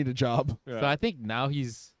like, off. I need a job. yeah. So I think now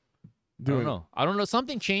he's. Doing. I don't know.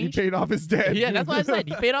 Something He changed. paid off his debt. Yeah, that's what I said.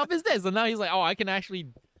 He paid off his debt, so now he's like, oh, I can actually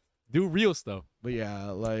do real stuff. But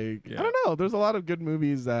yeah, like Yeah. I don't know. There's a lot of good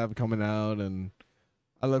movies that have coming out, and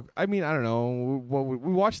I don't know.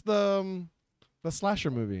 We watched the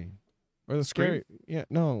slasher movie or the scary. Yeah,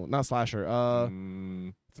 no, not slasher.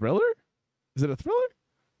 Thriller. Is it a thriller?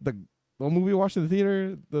 The one movie we watched in the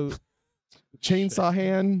theater, the Chainsaw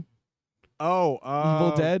Hand,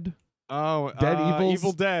 Evil Dead. Oh, Dead Evils?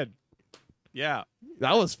 Evil Dead. Yeah,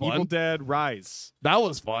 That was fun. Evil Dead Rise. That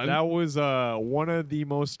was fun. That was one of the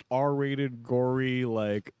most R-rated, gory.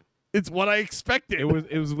 Like it's what I expected.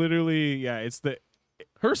 it was literally it's the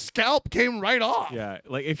Her scalp came right off. yeah.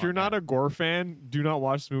 Like if you're not a gore fan, do not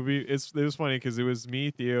watch this movie. It was funny because it was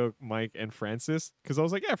me, Theo, Mike, and Francis. Because I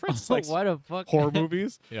was like, yeah, Francis likes What the fuck? horror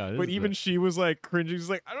movies. Yeah, this But is even she was like cringing. She's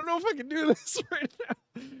like, I don't know if I can do this right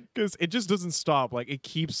now. because it just doesn't stop. Like it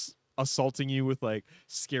keeps assaulting you with like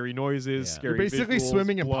scary noises, Yeah. scary You're basically visuals,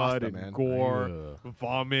 swimming in blood pasta, and man. gore, Ugh.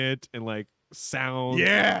 vomit, and like sound.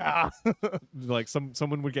 Yeah. Like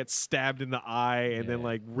someone would get stabbed in the eye and then Yeah.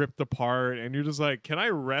 like ripped apart, and you're just like, can I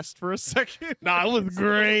rest for a second? Nah, it was It's so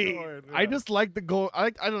great. annoying, I yeah. just like the go. I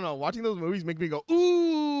don't know. Watching those movies make me go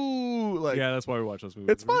ooh. Like yeah, that's why we watch those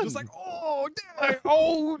movies. it's We're fun. just like, oh, damn. like,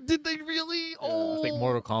 oh, did they really? Oh, It's like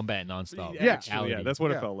Mortal Kombat nonstop. Yeah. Actually, yeah, Brutality. that's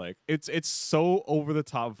what Yeah. it felt like. It's so over the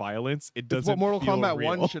top violence. It It's doesn't. what Mortal feel Kombat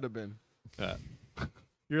real. 1 should have been.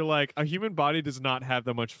 You're like, a human body does not have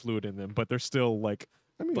that much fluid in them, but they're still like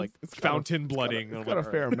I mean, like it's got fountain it's got a- blooding. It's I'm got a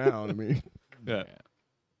like, fair alright. amount. I mean, Yeah,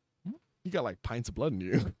 you got like pints of blood in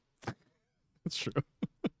you. that's true.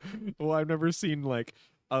 Well, I've never seen like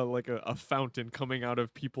a fountain coming out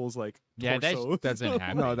of people's like Yeah, that torsos. doesn't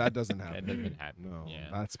happen. No, that doesn't happen. That doesn't happen. No, Yeah.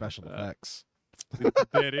 that's special effects.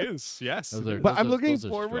 It is, yes. Those are- But I'm looking those are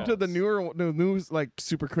forward to the straws. new like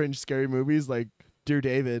super cringe scary movies like Dear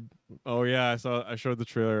David, Oh yeah, I showed the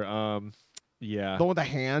trailer. Yeah. the one with the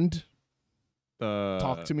hand, Uh,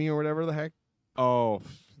 talk to me or whatever the heck. Oh,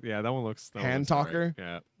 yeah, that one looks. Hand alright. talker?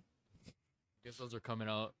 Yeah. Guess those are coming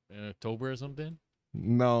out in October or something.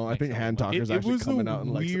 No, I Next think time. Hand Talker's It actually was a coming out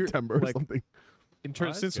in like weird- September or like, something. In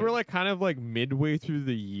terms, that's since good. we're like kind of like midway through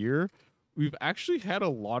the year, we've actually had a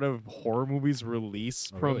lot of horror movies release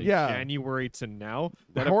Oh, from really? Yeah. January to now.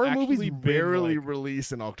 That have Horror movies actually been, rarely like-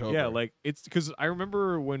 release in October. Yeah, like it's because I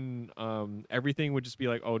remember when everything would just be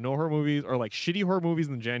like, oh, no horror movies, or like shitty horror movies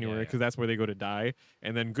in January Yeah. because that's where they go to die,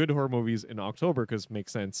 and then good horror movies in October because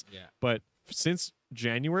makes sense. Yeah. But since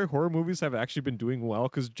January, horror movies have actually been doing well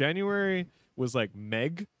because January was like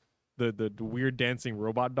Meg, the weird dancing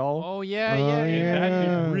robot doll. Oh yeah, Oh, yeah, And yeah. that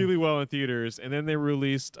Yeah. did really well in theaters, and then they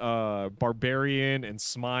released Barbarian and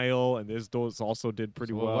Smile, and those also did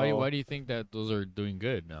pretty So well. Why do you think that those are doing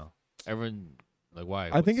good now? Everyone like why?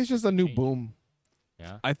 I think What's it's just a new changed? boom.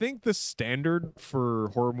 Yeah. I think the standard for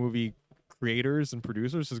horror movie creators and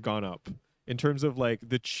producers has gone up in terms of like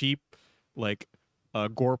the cheap, like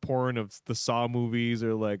gore porn of the Saw movies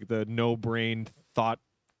or like the no brain thought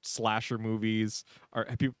slasher movies. Are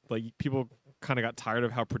people kind of got tired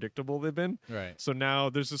of how predictable they've been. Right. So now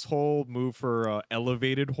there's this whole move for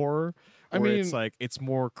elevated horror. I Where it's mean- like it's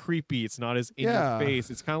more creepy. It's not as in Yeah. your face.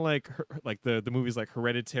 It's kind of like the movies like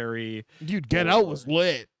Hereditary Dude, Get Out was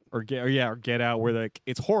lit. or Get Out, where like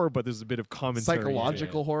it's horror, but there's a bit of commentary. in it.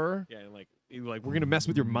 Psychological horror. Yeah, and like we're gonna mess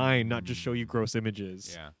with your mind, not just show you gross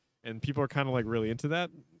images. Yeah. And people are kind of like really into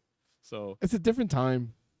that. So It's a different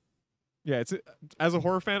time. yeah, as a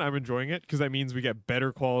horror fan, I'm enjoying it because that means we get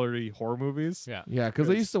better quality horror movies. Yeah. Yeah, because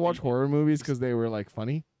I used to watch horror movies because they were like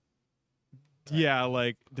funny. Yeah,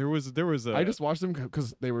 like there was a I just watched them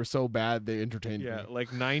because they were so bad they entertained yeah, me. like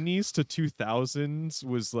 90s to 2000s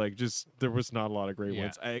was like just there was not a lot of great Yeah.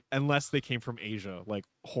 ones unless they came from Asia, like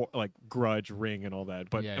Grudge, Ring, and all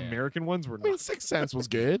that. But Yeah, yeah. American ones were I mean, not. Sixth Sense was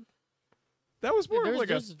good. That was more of there's- like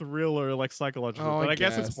a there's- thriller, like psychological. Oh, but I I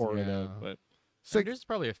guess it's guess, horror yeah. though. But Like, there's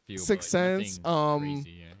probably a few. but, Sixth like, Sense, nothing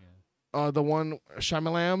crazy, yeah. The one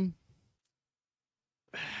Shyamalan.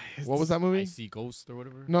 What was that I movie? see ghosts or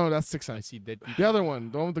whatever. No, that's Sixth I Sense. see dead people. The other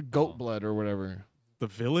one, the one with the goat Oh. blood or whatever. The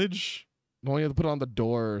Village. The one you have to put on the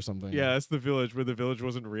door or something. Yeah, that's The Village, where the village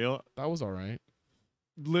wasn't real. that was all right.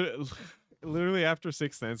 Literally after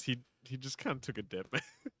Sixth Sense, he just kind of took a dip.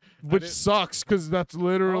 Which didn't- sucks because that's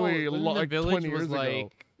literally Oh, wasn't like the village 20 years was ago.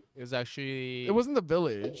 like it was actually It wasn't the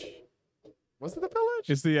village. Was it the village?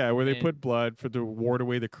 It's where they And- put blood for to ward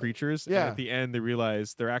away the creatures. And Yeah. at the end, they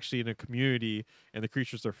realize they're actually in a community, and the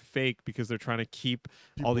creatures are fake because they're trying to keep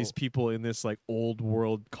all these people in this like old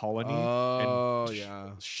world colony. Oh and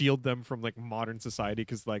yeah. shield them from like modern society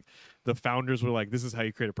because like the founders were like, this is how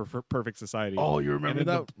you create a perfect society. Oh, you remember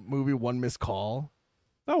then that movie One Missed Call?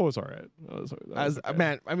 that was all right. That was As okay.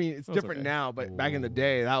 man, I mean, it's That was different okay. now, but back in the Ooh.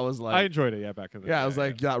 day, that was I like, enjoyed it. Yeah, back in the yeah, day. I was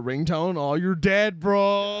like that ringtone. Oh, you're dead,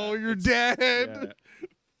 bro. Yeah, You're it's- dead.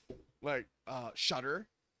 yeah. Like Shutter.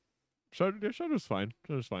 Shudder's fine.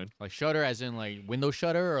 Shudder's fine. like shutter, as in like window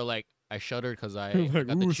shutter, or like I shuddered because I like,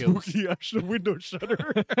 got the ooh, chills. spooky. I should window shutter.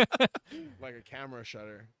 Like a camera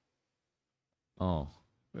shutter. Oh,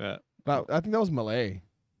 Yeah. I think that was Malay.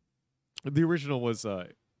 The original was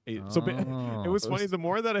it was funny. The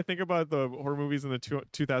more that I think about the horror movies in the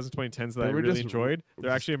 2010s that They I were really just- enjoyed,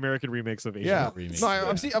 they're actually American remakes of Asian Yeah. remake. No,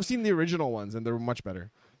 Yeah. I've seen the original ones and they were much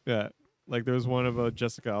better. Yeah. Like there was one of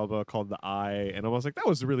Jessica Alba called The Eye, and I was like, that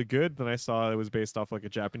was really good. Then I saw it was based off like a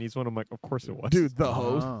Japanese one. I'm like, of course it was. Dude, the Ah.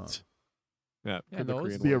 host, Yeah. Yeah, the those-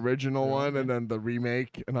 Korean the one. original Yeah, one, yeah. and then the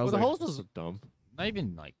remake, and I well, was the like, host was Dumb. not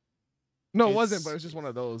even like No, it It's- wasn't, but it's just one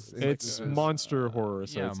of those. It's like, monster horror,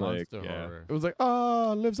 so yeah, it's monster like horror. it was like,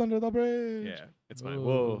 oh, lives under the bridge. yeah, it's fine. Ooh.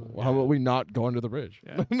 Whoa, Well, how about we not go under the bridge?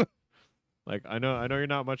 Yeah. Like I know you're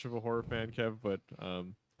not much of a horror fan, Kev, but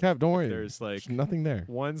Kev, don't worry. there's like There's nothing there.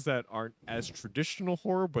 ones that aren't as traditional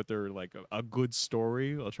horror, but they're like a good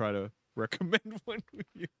story. I'll try to recommend one with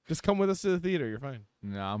you. Just come with us to the theater. You're fine.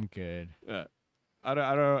 No, I'm good. I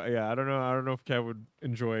don't know if Kev would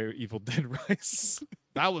enjoy Evil Dead Rise.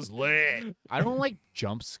 That was lit. I don't like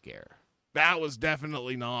jump scare. That was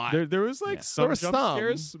definitely not. there was like Yeah. some There were jump some.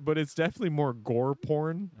 scares, but it's definitely more gore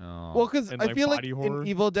porn. Oh. Well, because And, I like, feel like body horror. in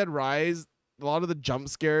Evil Dead Rise, a lot of the jump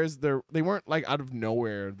scares they weren't like out of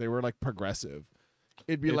nowhere. They were like progressive.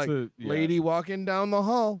 It'd be It's like a- yeah. lady walking down the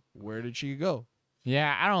hall. Where did she go?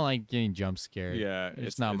 yeah, I don't like getting jump scared. Yeah,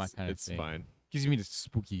 It's not my kind of It's thing. fine. Gives me the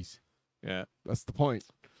spookies. Yeah, That's the point.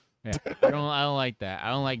 Yeah, I don't like that. I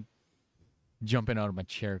don't like jumping out of my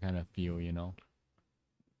chair kind of feel. You know.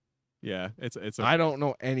 yeah. It's I don't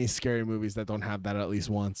know any scary movies that don't have that at least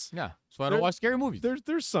once. Yeah, so I don't watch scary movies.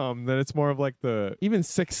 there's some that it's more of like the Even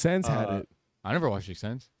Sixth Sense had Uh, it. I never watched Sixth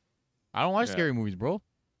Sense. I don't watch Yeah. scary movies, bro.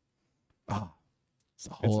 Oh, it's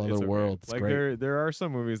a whole it's other okay. world. It's Like great. there are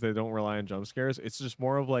some movies that don't rely on jump scares. It's just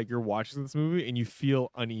more of like you're watching this movie and you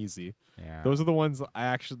feel uneasy. Yeah. Those are the ones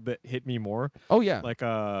that hit me more. Oh yeah, Like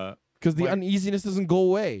because the like- uneasiness doesn't go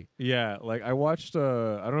away. yeah, like I watched I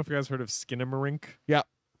don't know if you guys heard of Skinamarink. Yeah.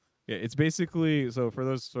 Yeah, it's basically, so for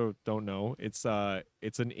those who don't know, it's an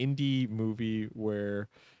indie movie where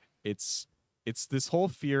it's this whole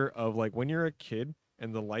fear of like when you're a kid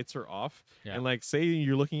and the lights are off Yeah. and like say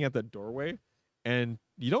you're looking at the doorway and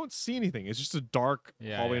you don't see anything. It's just a dark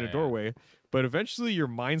Yeah, hallway and yeah, a yeah. doorway. But eventually your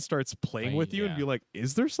mind starts playing with you and yeah. be like,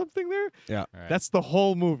 is there something there? All right. That's the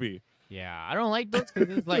whole movie. Yeah, I don't like those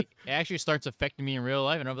because it's like it actually starts affecting me in real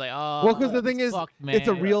life, and I'm like, oh. Well, because the thing it's is, fucked, man. it's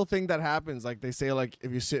a real thing that happens. Like they say, like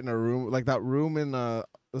if you sit in a room, like that room in the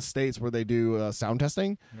States where they do sound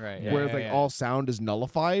testing, right. Yeah, where yeah, like yeah. all sound is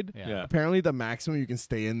nullified. Yeah. Yeah. Apparently, the maximum you can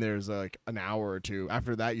stay in there is like an hour or two.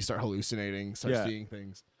 After that, you start hallucinating, start Yeah. seeing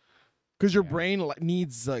things. Because your Yeah. brain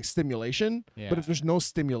needs like stimulation, but Yeah. if there's no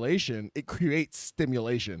stimulation, it creates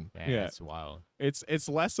stimulation. Yeah, it's wild. It's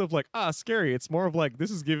less of like, scary. It's more of like,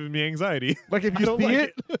 this is giving me anxiety. Like if I you don't see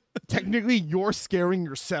like it, technically you're scaring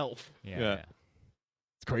yourself. Yeah. Yeah.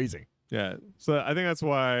 It's crazy. Yeah. So I think that's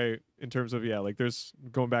why, in terms of, like there's,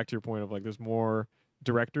 going back to your point of like, there's more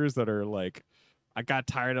directors that are like, I got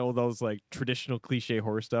tired of all those like traditional cliche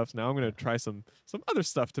horror stuff. Now I'm going to try some other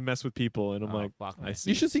stuff to mess with people. And I'm Oh, like, fuck, I man. see.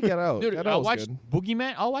 You should see Get Out. Dude, Get I Out was watched good.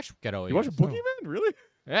 Boogeyman. I'll watch Get Out. You watch yes. Boogeyman? Really?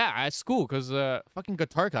 Yeah, at school, because fucking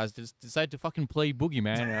guitar class decided to fucking play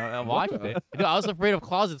Boogeyman, and I watched it. Dude, I was afraid of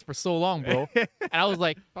closets for so long, bro. And I was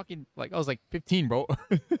like, I was like 15, bro.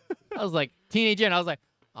 I was like teenager, and I was like,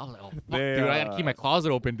 oh, fuck, They, dude, I gotta keep my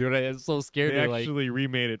closet open, dude. I'm so scared. They to, like, actually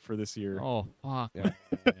remade it for this year. oh, fuck. Yeah.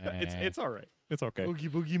 It's all right. It's okay.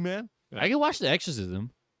 Boogie Man. I can watch The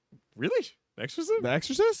Exorcism. Really? Exorcism? The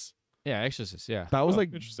Exorcist. Yeah, Exorcist, yeah. That was Oh,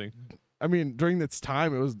 like, interesting. I mean, during its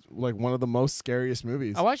time, it was like one of the most scariest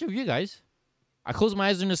movies. I watched it with you guys. I close my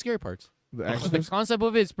eyes during the scary parts. The The Exorcist. concept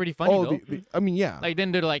of it is pretty funny, Oh, though. I mean, yeah. Like,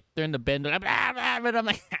 then they're in the bed, and I'm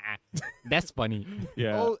like, that's funny.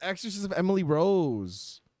 Yeah. Oh, Exorcist of Emily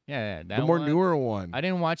Rose, Yeah, that the more one. newer one. I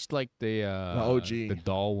didn't watch like the OG. the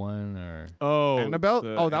doll one, or Oh, Annabelle.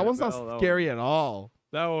 the Oh, that one's Annabelle, not scary at all.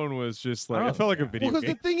 That one was just like, I it don't- felt like a yeah. video Well,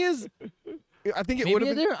 because game. the thing is, I think it would maybe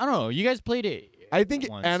have been. I don't know. You guys played it. I think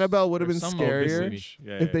once, Annabelle would have or been some scarier movie.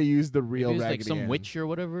 Yeah, if they used the real Maybe it was like Raggedy some Ann. witch or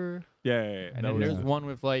whatever. Yeah. And that then was there's it. one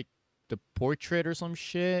with like the portrait or some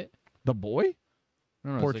shit. The boy.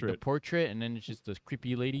 No, it's like the Portrait. portrait, and then it's just this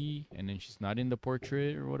creepy lady, and then she's not in the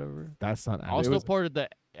portrait or whatever. That's not. Also was- part of the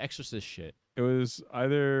Exorcist shit. It was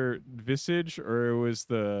either Visage or it was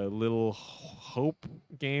the Little Hope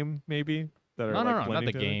game, maybe. That are No, like not the blending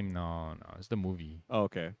together. game. No, it's the movie. Oh,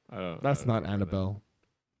 okay. I don't That's not remember that. Annabelle.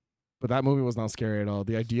 But that movie was not scary at all.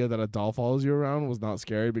 The idea that a doll follows you around was not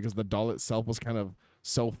scary because the doll itself was kind of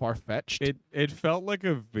so far fetched. It felt like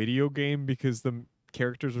a video game because the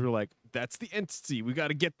characters were like, "That's the entity. We got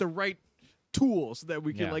to get the right tool so that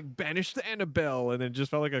we can Yeah. like banish the Annabelle," and it just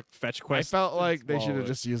felt like a fetch I quest. felt like they Swallow should have it.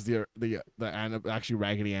 just used the actually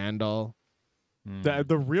Raggedy Ann doll. Mm.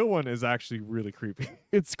 The real one is actually really creepy.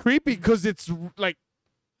 It's creepy because it's like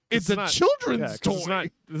it's a not- children's 'cause toy. it's not,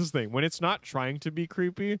 this is the thing. When it's not trying to be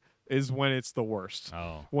creepy is when it's the worst.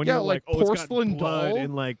 Oh. When Yeah, you're like like, oh, porcelain it's got blood doll.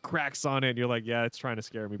 and like cracks on it, you're like, yeah, it's trying to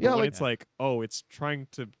scare me. But Yeah, when like- it's like, oh, it's trying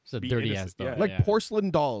to It's a be dirty innocent. ass doll. Yeah. like Yeah. porcelain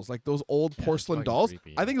dolls, like those old Yeah, porcelain fucking dolls.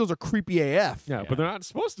 creepy, I think those are creepy AF. Yeah, Yeah. but they're not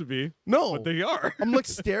supposed to be. No, But they are. I'm like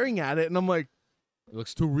staring at it and I'm like, It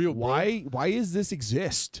looks too real, bro. Why is this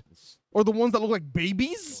exist? Or the ones that look like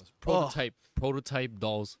babies? Prototype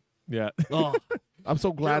dolls. Yeah. Oh, I'm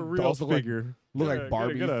so glad Get a real dolls look like figure.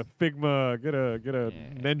 Barbie. Get a Figma. Get a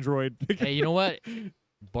Yeah. Nendroid figure. Hey, you know what?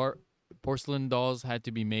 Porcelain dolls had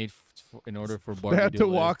to be made in order for Barbie They had to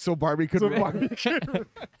live. walk so Barbie could run.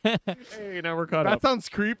 Hey, now we're caught That up. sounds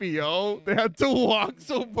creepy, yo. They had to walk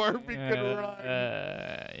so Barbie could run.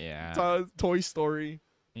 Yeah. Toy Story.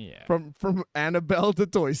 Yeah. From Annabelle to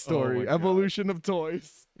Toy Story. my God. Evolution of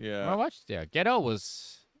toys. I Yeah. watched. Yeah, Get Out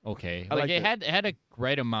was okay. I Like liked it had a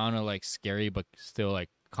right amount of like scary, but still like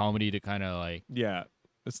comedy to kind of like. Yeah.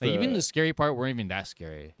 It's Like, even the scary part weren't even that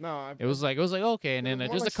scary. No, It was like okay, and It then was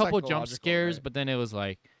more there's like a couple jump psychological, scares, right? but then it was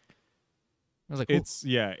like ooh. It's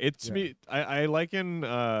Yeah. me. I liken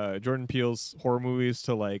Jordan Peele's horror movies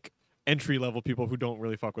to like entry level people who don't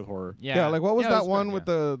really fuck with horror. yeah. Like what was it that good, one yeah. with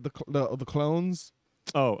the clones?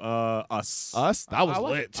 Oh, Us. Us. That was I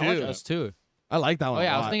watched- lit I watched too. Us too. I like that Oh one.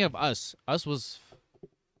 yeah, a I was lot. thinking of Us. Us was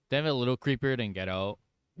definitely a little creepier than Get Out.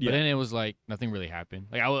 But then it was like nothing really happened.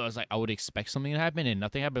 Like I was like I would expect something to happen and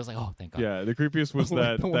nothing happened. I was like, oh thank God. Yeah, the creepiest was Like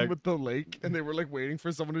that. the one that with the lake, and they were like waiting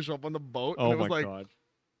for someone to show up on the boat. oh and it my was like, god.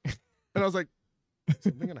 and I was like, is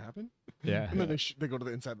something gonna happen? Yeah. And then they go to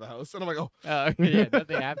the inside of the house, and I'm like, oh, Yeah,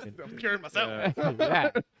 nothing happened. I'm scaring myself.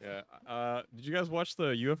 Yeah. Yeah. Did you guys watch the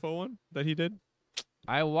UFO one that he did?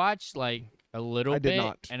 I watched like a little I did bit,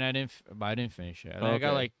 not. and I didn't finish it. I got Okay.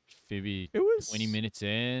 like maybe It was 20 minutes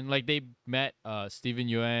in. Like they met Steven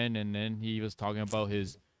Yeun, and then he was talking about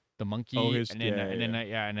the monkey, Oh, his- and then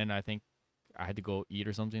yeah. and then I think I had to go eat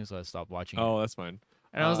or something, so I stopped watching it. Oh, that's fine.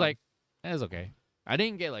 And I was um, like, that's okay. I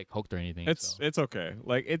didn't get like hooked or anything. It's so. it's okay.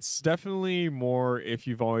 Like it's definitely more if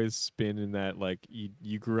you've always been in that like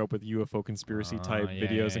you grew up with UFO conspiracy type Yeah,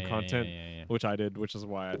 videos yeah, and yeah, content, Yeah. which I did, which is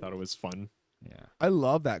why I thought it was fun. Yeah. I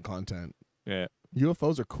love that content. Yeah.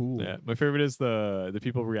 UFOs are cool. Yeah, my favorite is the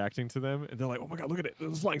people reacting to them, and they're like, "Oh my god, look at it!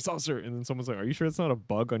 There's a flying saucer!" And then someone's like, "Are you sure it's not a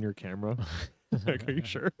bug on your camera?" Like, are you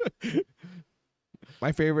sure?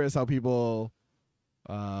 My favorite is how people,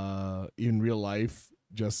 in real life,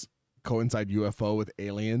 just coincide UFO with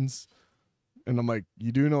aliens. And I'm like,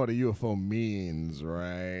 you do know what a UFO means,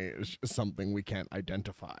 right? It's just something we can't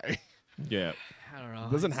identify. Yeah, I don't know.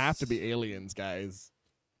 It doesn't have to be aliens, guys.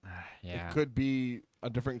 Yeah. It could be a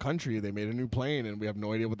different country. They made a new plane, and we have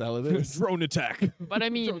no idea what the hell it is. drone attack. But I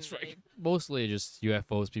mean, Drone strike. mostly just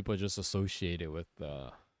UFOs. People just associate it with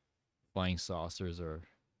flying saucers or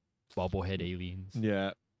bobblehead aliens,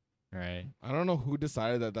 Yeah, right? I don't know who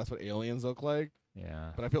decided that that's what aliens look like,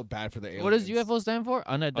 Yeah. but I feel bad for the aliens. What does UFO stand for?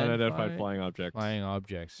 unidentified flying object. flying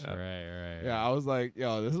objects. Yeah. Right. Yeah, I was like,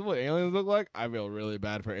 yo, this is what aliens look like. I feel really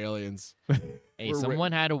bad for aliens. Hey, We're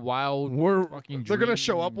someone had a wild We're fucking. they're gonna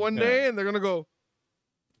show up dream. one day and they're gonna go,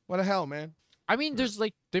 what the hell, man? I mean, there's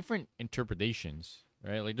like different interpretations,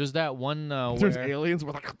 right? Like there's that one There's where, aliens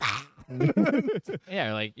with like,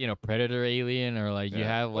 yeah, like Predator alien, or like you Yeah.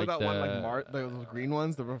 have like that the one like the green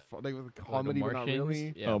ones, the comedy, but not Martians.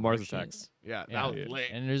 really. Yeah, Oh, Mars Martians. Attacks. Yeah, Yeah. that was lit.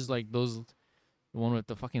 And there's like the one with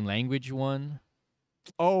the fucking language one.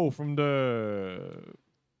 Oh, from the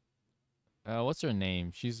What's her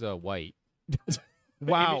name? She's white.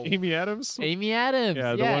 Wow. Amy Adams. Amy Adams.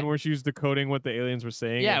 Yeah, the one where she was decoding what the aliens were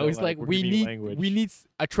saying. Yeah, and it they're was like "We're we giving you need language."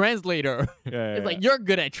 a translator. Yeah, It's like you're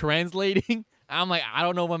good at translating. I'm like, I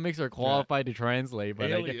don't know what makes her qualified to translate, but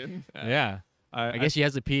Alien. I guess she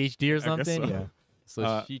has a PhD or I guess something. so. Yeah.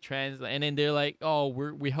 So she translates, and then they're like, "Oh,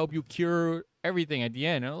 we help you cure everything at the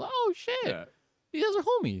end." And I'm like, "Oh shit, Yeah. these guys are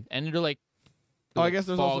homies." And they're like, Oh, I guess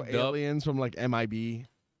there's also fogged up. aliens from like MIB.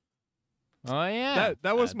 "Oh yeah,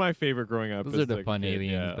 That was my favorite growing up. those as are the a fun kid,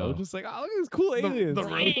 aliens, yeah. I though. was just like, oh, look at these cool aliens. the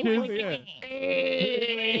roaches?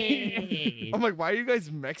 yeah, I'm like, why are you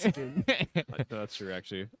guys Mexican? That's true,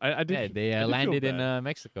 actually. I did. they I did feel landed in bad.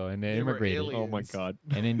 Mexico and they They were immigrated, aliens. Oh my god.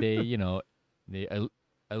 and then they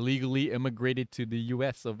illegally immigrated to the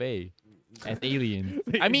U.S. of A. as aliens.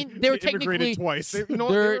 I mean, they were immigrated technically twice. They, you know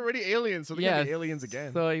what? They're- They're already aliens, so they Yeah, can be aliens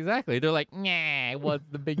again. So exactly, they're like, nah, what's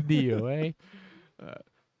the big deal, eh?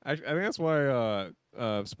 I think that's why.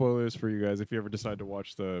 Spoilers for you guys if you ever decide to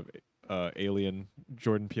watch the Alien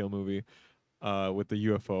Jordan Peele movie with the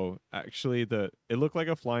UFO. Actually, it looked like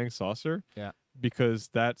a flying saucer. Yeah. Because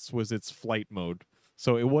that was its flight mode.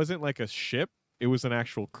 So it wasn't like a ship; it was an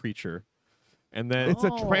actual creature. And then It's a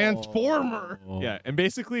transformer. yeah, and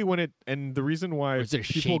basically the reason why Or is it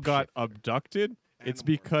a people got shapeshift? abducted, it's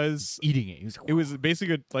because Eating it. He's like, it was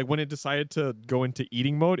basically like when it decided to go into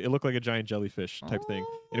eating mode, it looked like a giant jellyfish type thing,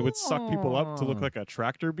 and it would suck people up to look Oh. like a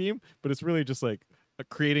tractor beam, but it's really just like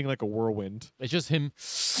creating like a whirlwind. It's just him.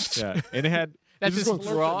 Yeah, and it had That's He's his just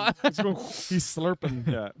straw. It's going He's slurping.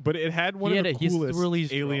 Yeah, but it had one He of had the a- his coolest swirly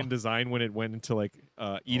straw. alien design when it went into like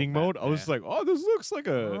eating that mode. I was just like, oh, this looks like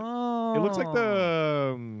a. Oh. It looks like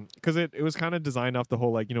the because it was kind of designed off the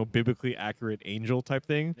whole like biblically accurate angel type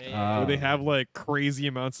thing. Where they have like crazy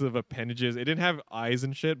amounts of appendages. It didn't have eyes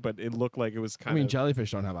and shit, but it looked like it was I kind mean, of.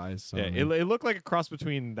 jellyfish don't have eyes. So Yeah, it looked like a cross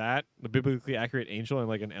between that, the biblically accurate angel, and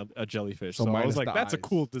like a jellyfish. So So I was minus like, the that's a eyes.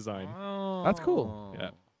 cool design. Oh. That's cool. Yeah.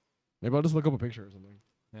 maybe I'll just look up a picture or something.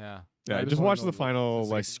 Yeah. Yeah, I just just wanna watch know the what- final it's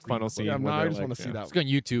like a screen final clip. scene. Yeah, where no, I they're, just like, want to see yeah. that. Let's go on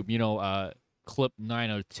YouTube. Clip 9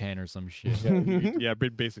 out of 10 or some shit. Yeah,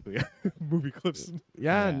 basically movie clips.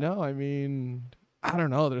 Yeah, Yeah. no, I mean, I don't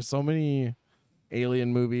know. There's so many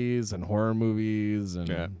alien movies and horror movies, and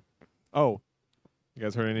Yeah. Oh, you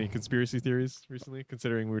guys heard any conspiracy theories recently?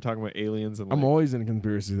 Considering we were talking about aliens and I'm like, always in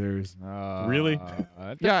conspiracy theories. Really?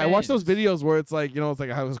 Yeah, I watch those Depends. videos where it's like, it's like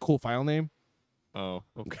it has a cool file name. oh,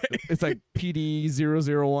 okay, It's like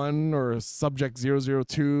PD001 or Subject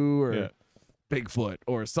 002 or Yeah. Bigfoot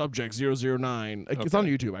or Subject 009. Like, it's on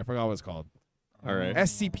Okay. YouTube. I forgot what it's called. all right,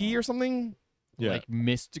 SCP or something? yeah. Like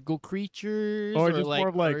mystical creatures, Or or just like, more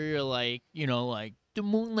of like- or you're like, like the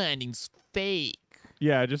moon landing's fake.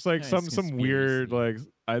 Yeah, just like Yeah, some it's weird like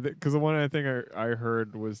conspiracy. because the one I think I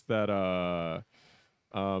heard was that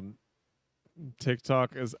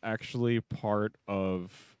TikTok is actually part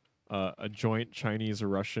of a joint Chinese or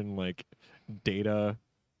Russian like data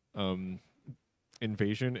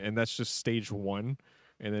invasion, and that's just stage 1.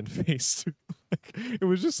 And then phase 2, like, it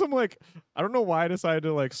was just some like I don't know why I decided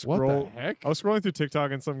to like What scroll. the heck? I was scrolling through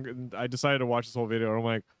TikTok and I decided to watch this whole video, and I'm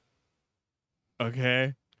like,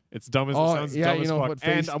 okay, it's dumb as it Oh, sounds, yeah, dumb as fuck, what and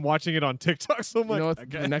phase- I'm watching it on TikTok, so I'm You like, know what's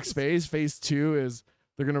okay. the next phase 2 is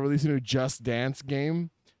they're going to release a new Just Dance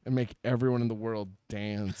game and make everyone in the world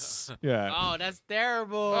dance. Yeah, Oh, that's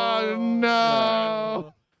terrible. Oh,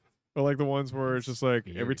 no. or like the ones where it's just like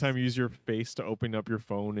every Conspiracy. time you use your face to open up your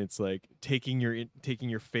phone, it's like taking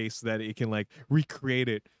your face so that it can like recreate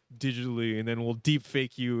it digitally, and then we'll deep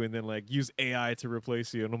fake you, and then like use AI to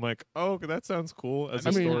replace you. And I'm like, oh, okay, that sounds cool as a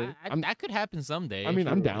I mean, story. That could happen someday. I mean,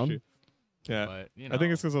 I'm Sure, down. shit. Yeah. But, I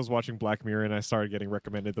think it's because I was watching Black Mirror and I started getting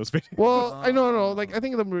recommended those videos. Well, I know. Like, I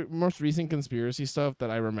think the most recent conspiracy stuff that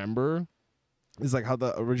I remember is like how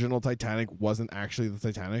the original Titanic wasn't actually the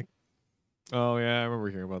Titanic. Oh yeah, I remember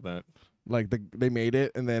hearing about that. Like they made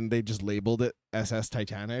it and then they just labeled it SS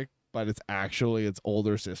Titanic, but it's actually its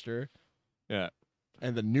older sister. Yeah.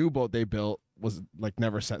 And the new boat they built was like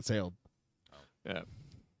never set sailed. Yeah.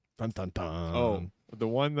 Dun dun dun. Oh, the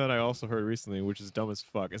one that I also heard recently, which is dumb as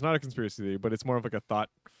fuck. It's not a conspiracy theory, but it's more of like a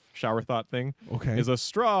shower thought thing. okay. Is a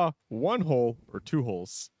straw 1 hole or 2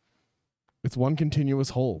 holes? It's one continuous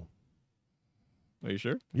hole. Are you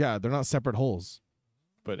sure? Yeah, they're not separate holes.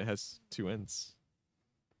 But it has 2 ends.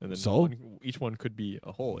 And then So? each one could be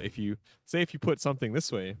a hole. If you put something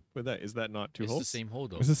this way, is that not 2 it's holes? the same hole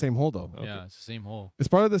though. It's the same hole though. Okay. Yeah, it's the same hole. It's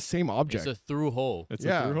part of the same object. It's a through hole. It's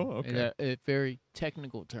Yeah. a through hole. In Okay. a very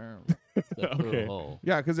technical term. It's the through Okay. hole.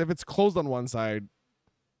 Yeah, because if it's closed on one side,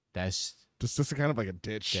 That's it's just kind of like a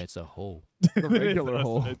ditch. that's a hole. The regular It's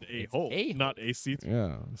hole. a hole, a not a see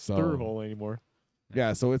Yeah. So through hole anymore.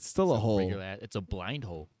 Yeah, so it's still a hole. It's a blind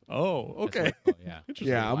hole. Oh, That's okay. what- yeah. Interesting.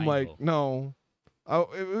 Yeah, I'm blind like, hole. no. Oh,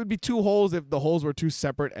 it would be 2 holes if the holes were 2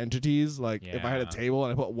 separate entities. Like if I had a Yeah. table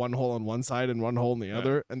and I put 1 hole on one side and 1 hole on the Yeah.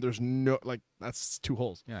 other, and there's no that's 2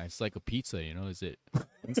 holes. Yeah, it's like a pizza, Is it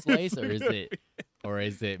one slice or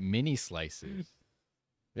is it mini slices?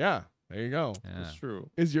 Yeah, there you go. Yeah. That's true.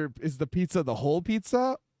 Is the pizza the whole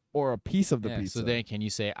pizza or a piece of the Yeah, pizza? so then can you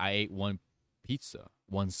say I ate one pizza,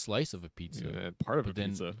 one slice of a pizza? Yeah, part of a But then-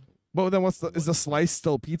 pizza. but then is the slice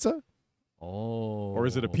still pizza? Oh. Or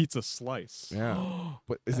is it a pizza slice? Yeah.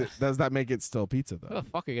 But does that make it still pizza What though? the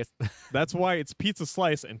fuck? I guess. That's why it's pizza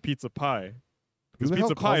slice and pizza pie. Because Who the hell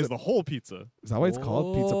pizza pie calls is it- the whole pizza. Is that why it's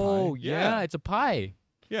called pizza Oh, pie? yeah, Yeah. it's a pie.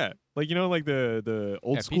 Yeah. Like like the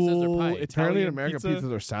old Yeah, pizzas are school pie. Italian Apparently in America pizza.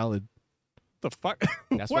 pizzas are salad. The fuck?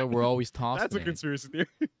 That's why What? we're always tossing. That's a it. conspiracy theory.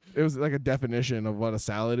 It was like a definition of what a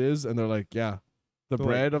salad is, and they're like, yeah, the So,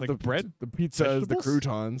 bread of like the bread? the pizza is the Vegetables?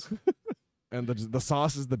 croutons, and the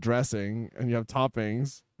sauce is the dressing, and you have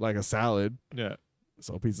toppings like a salad. Yeah.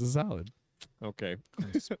 So pizza's salad. Okay.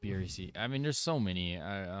 Conspiracy. I mean, there's so many.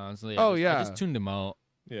 I honestly. Oh, I yeah. just tuned them out.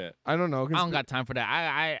 Yeah. I don't know. I don't got time for that.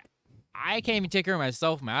 I can't even take care of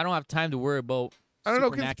myself, man. I don't have time to worry about. I don't know.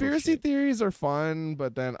 supernatural Conspiracy shit. theories are fun,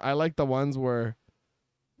 but then I like the ones where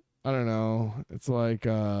I don't know. It's like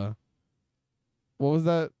what was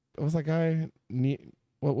that? What was that guy?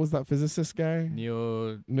 What was that physicist guy?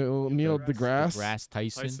 Neil Neil deGrasse deGrasse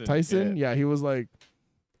Tyson. Tyson. Tyson. Yeah, he was like,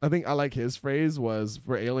 I think I like his phrase was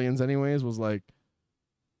for aliens anyways was like,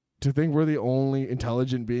 to think we're the only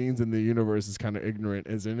intelligent beings in the universe is kind of ignorant,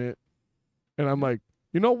 isn't it? And I'm like,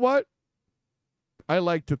 you know what? I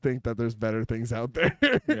like to think that there's better things out there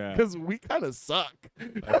Yeah. because we kind of suck.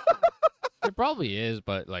 It probably is,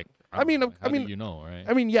 but like, I mean, don't know, I how do mean- you know, right?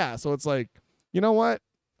 I mean, yeah. So it's like, you know what?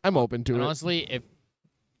 I'm open to And it. honestly, if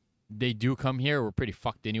they do come here, we're pretty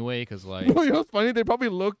fucked anyway. Cause like, You know what's funny? They probably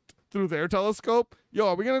looked through their telescope. Yo,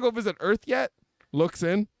 are we gonna go visit Earth yet? Looks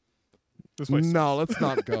in. This place No, let's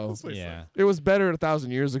not go. This place yeah, It was better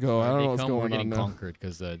 1,000 years ago. I If don't they know what's come, we're going on getting now. conquered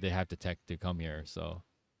because they have the tech to come here. So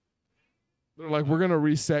They're like, we're gonna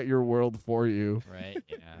reset your world for you. right,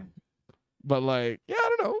 yeah. But like, yeah,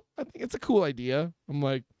 I don't know. I think it's a cool idea. I'm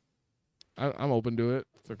like, I'm open to it.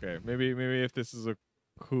 It's okay. Maybe if this is a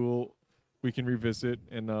cool, we can revisit,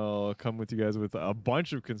 and I'll come with you guys with a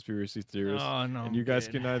bunch of conspiracy theories, Oh no, and you guys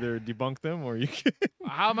can either debunk them or you can.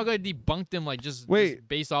 How am I going to debunk them? Like just Wait.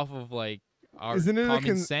 based off of like our Isn't it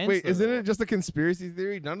common sense? wait? or- Isn't it just a conspiracy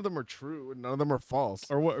theory? None of them are true, and none of them are false.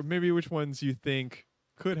 Or what? Maybe which ones you think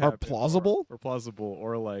could Are happen, plausible? or plausible,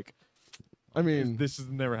 or like I mean, this is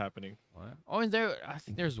never happening. What? Oh, and there, I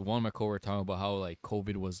think there's one of my coworker talking about how like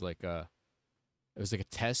COVID was like it was like a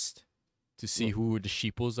test to see who the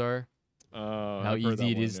sheeples are, how I've heard that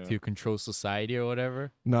easy it one, is yeah. to control society or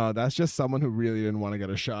whatever, no, that's just someone who really didn't want to get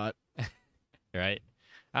a shot. right?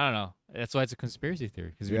 I don't know. That's why it's a conspiracy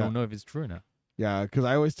theory because we Yeah. don't know if it's true or not. Yeah, because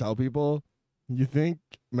I always tell people, you think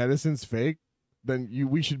medicine's fake, then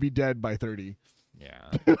we should be dead by 30.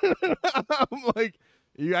 Yeah, I'm like,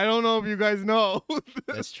 I don't know if you guys know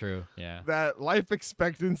that's true. Yeah, that life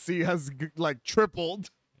expectancy has like tripled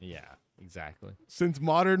yeah, exactly. since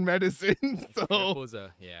modern medicine. So Triple's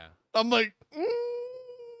yeah. I'm like,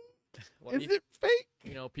 Well, is if- it fake?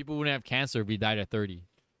 You know, people wouldn't have cancer if we died at 30.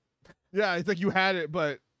 Yeah, it's like you had it,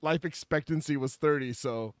 but life expectancy was 30.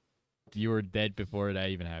 So You were dead before that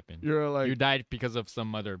even happened. you're like, You died because of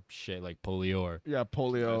some other shit like polio or yeah,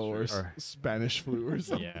 polio or That's true. Spanish flu or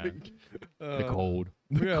something. Yeah. Uh, the cold.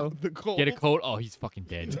 Yeah. The cold. Get a cold. Oh, he's fucking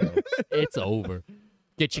dead. Bro. It's over.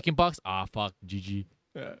 Get chicken pox. Ah, fuck. GG.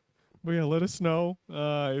 Yeah. But yeah, let us know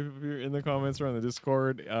if you're in the comments or on the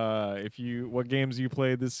Discord. What games you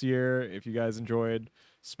played this year. If you guys enjoyed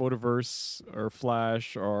Spiderverse or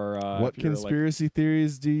Flash or What if you're, conspiracy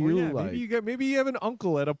theories do Or you yeah, like? maybe you have an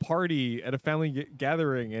uncle at a party at a family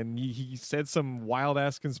gathering and he said some wild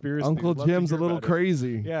ass conspiracy. Uncle We'd love to Jim's a hear little about it.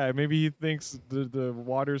 crazy. Yeah, maybe he thinks the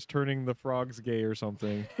water's turning the frogs gay or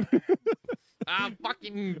something. Ah,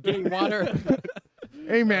 fucking gay water.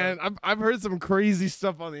 Hey man, I've heard some crazy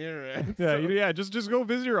stuff on the internet. Yeah, just go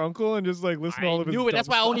visit your uncle and just like listen to all I of his knew it. That's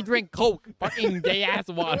why I only drink Coke. Fucking gay ass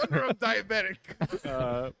No wonder water. I'm diabetic.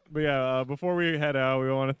 But yeah, before we head out,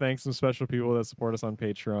 we want to thank some special people that support us on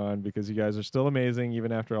Patreon because you guys are still amazing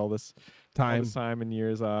even after all this Time. and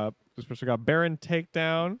years. Especially got Baron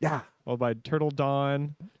Takedown, Yeah. followed by Turtle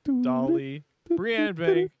Dawn, Dolly, Brianne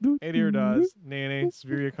Bank, Adier Does, Nene,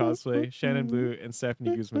 Severia Cosplay, Shannon Blue, and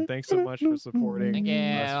Stephanie Guzman. Thanks so much for supporting Thank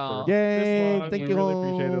us for you. Yay, this long. thank We you. really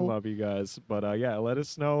appreciate it and love you guys. But yeah, let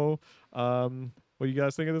us know what you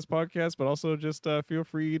guys think of this podcast, but also just feel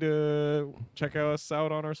free to check us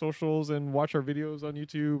out on our socials and watch our videos on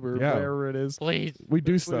YouTube or Yeah. wherever it is. Please. We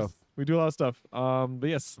do Please. stuff. We do a lot of stuff. But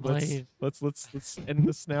yes, Please. let's end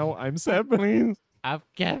this now. I'm Seb. Please. I'm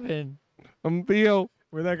Kevin. I'm Theo.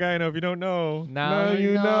 We're that guy. Now, if you don't know, Now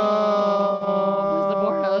you know. know.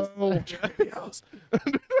 Please support us. Check the house.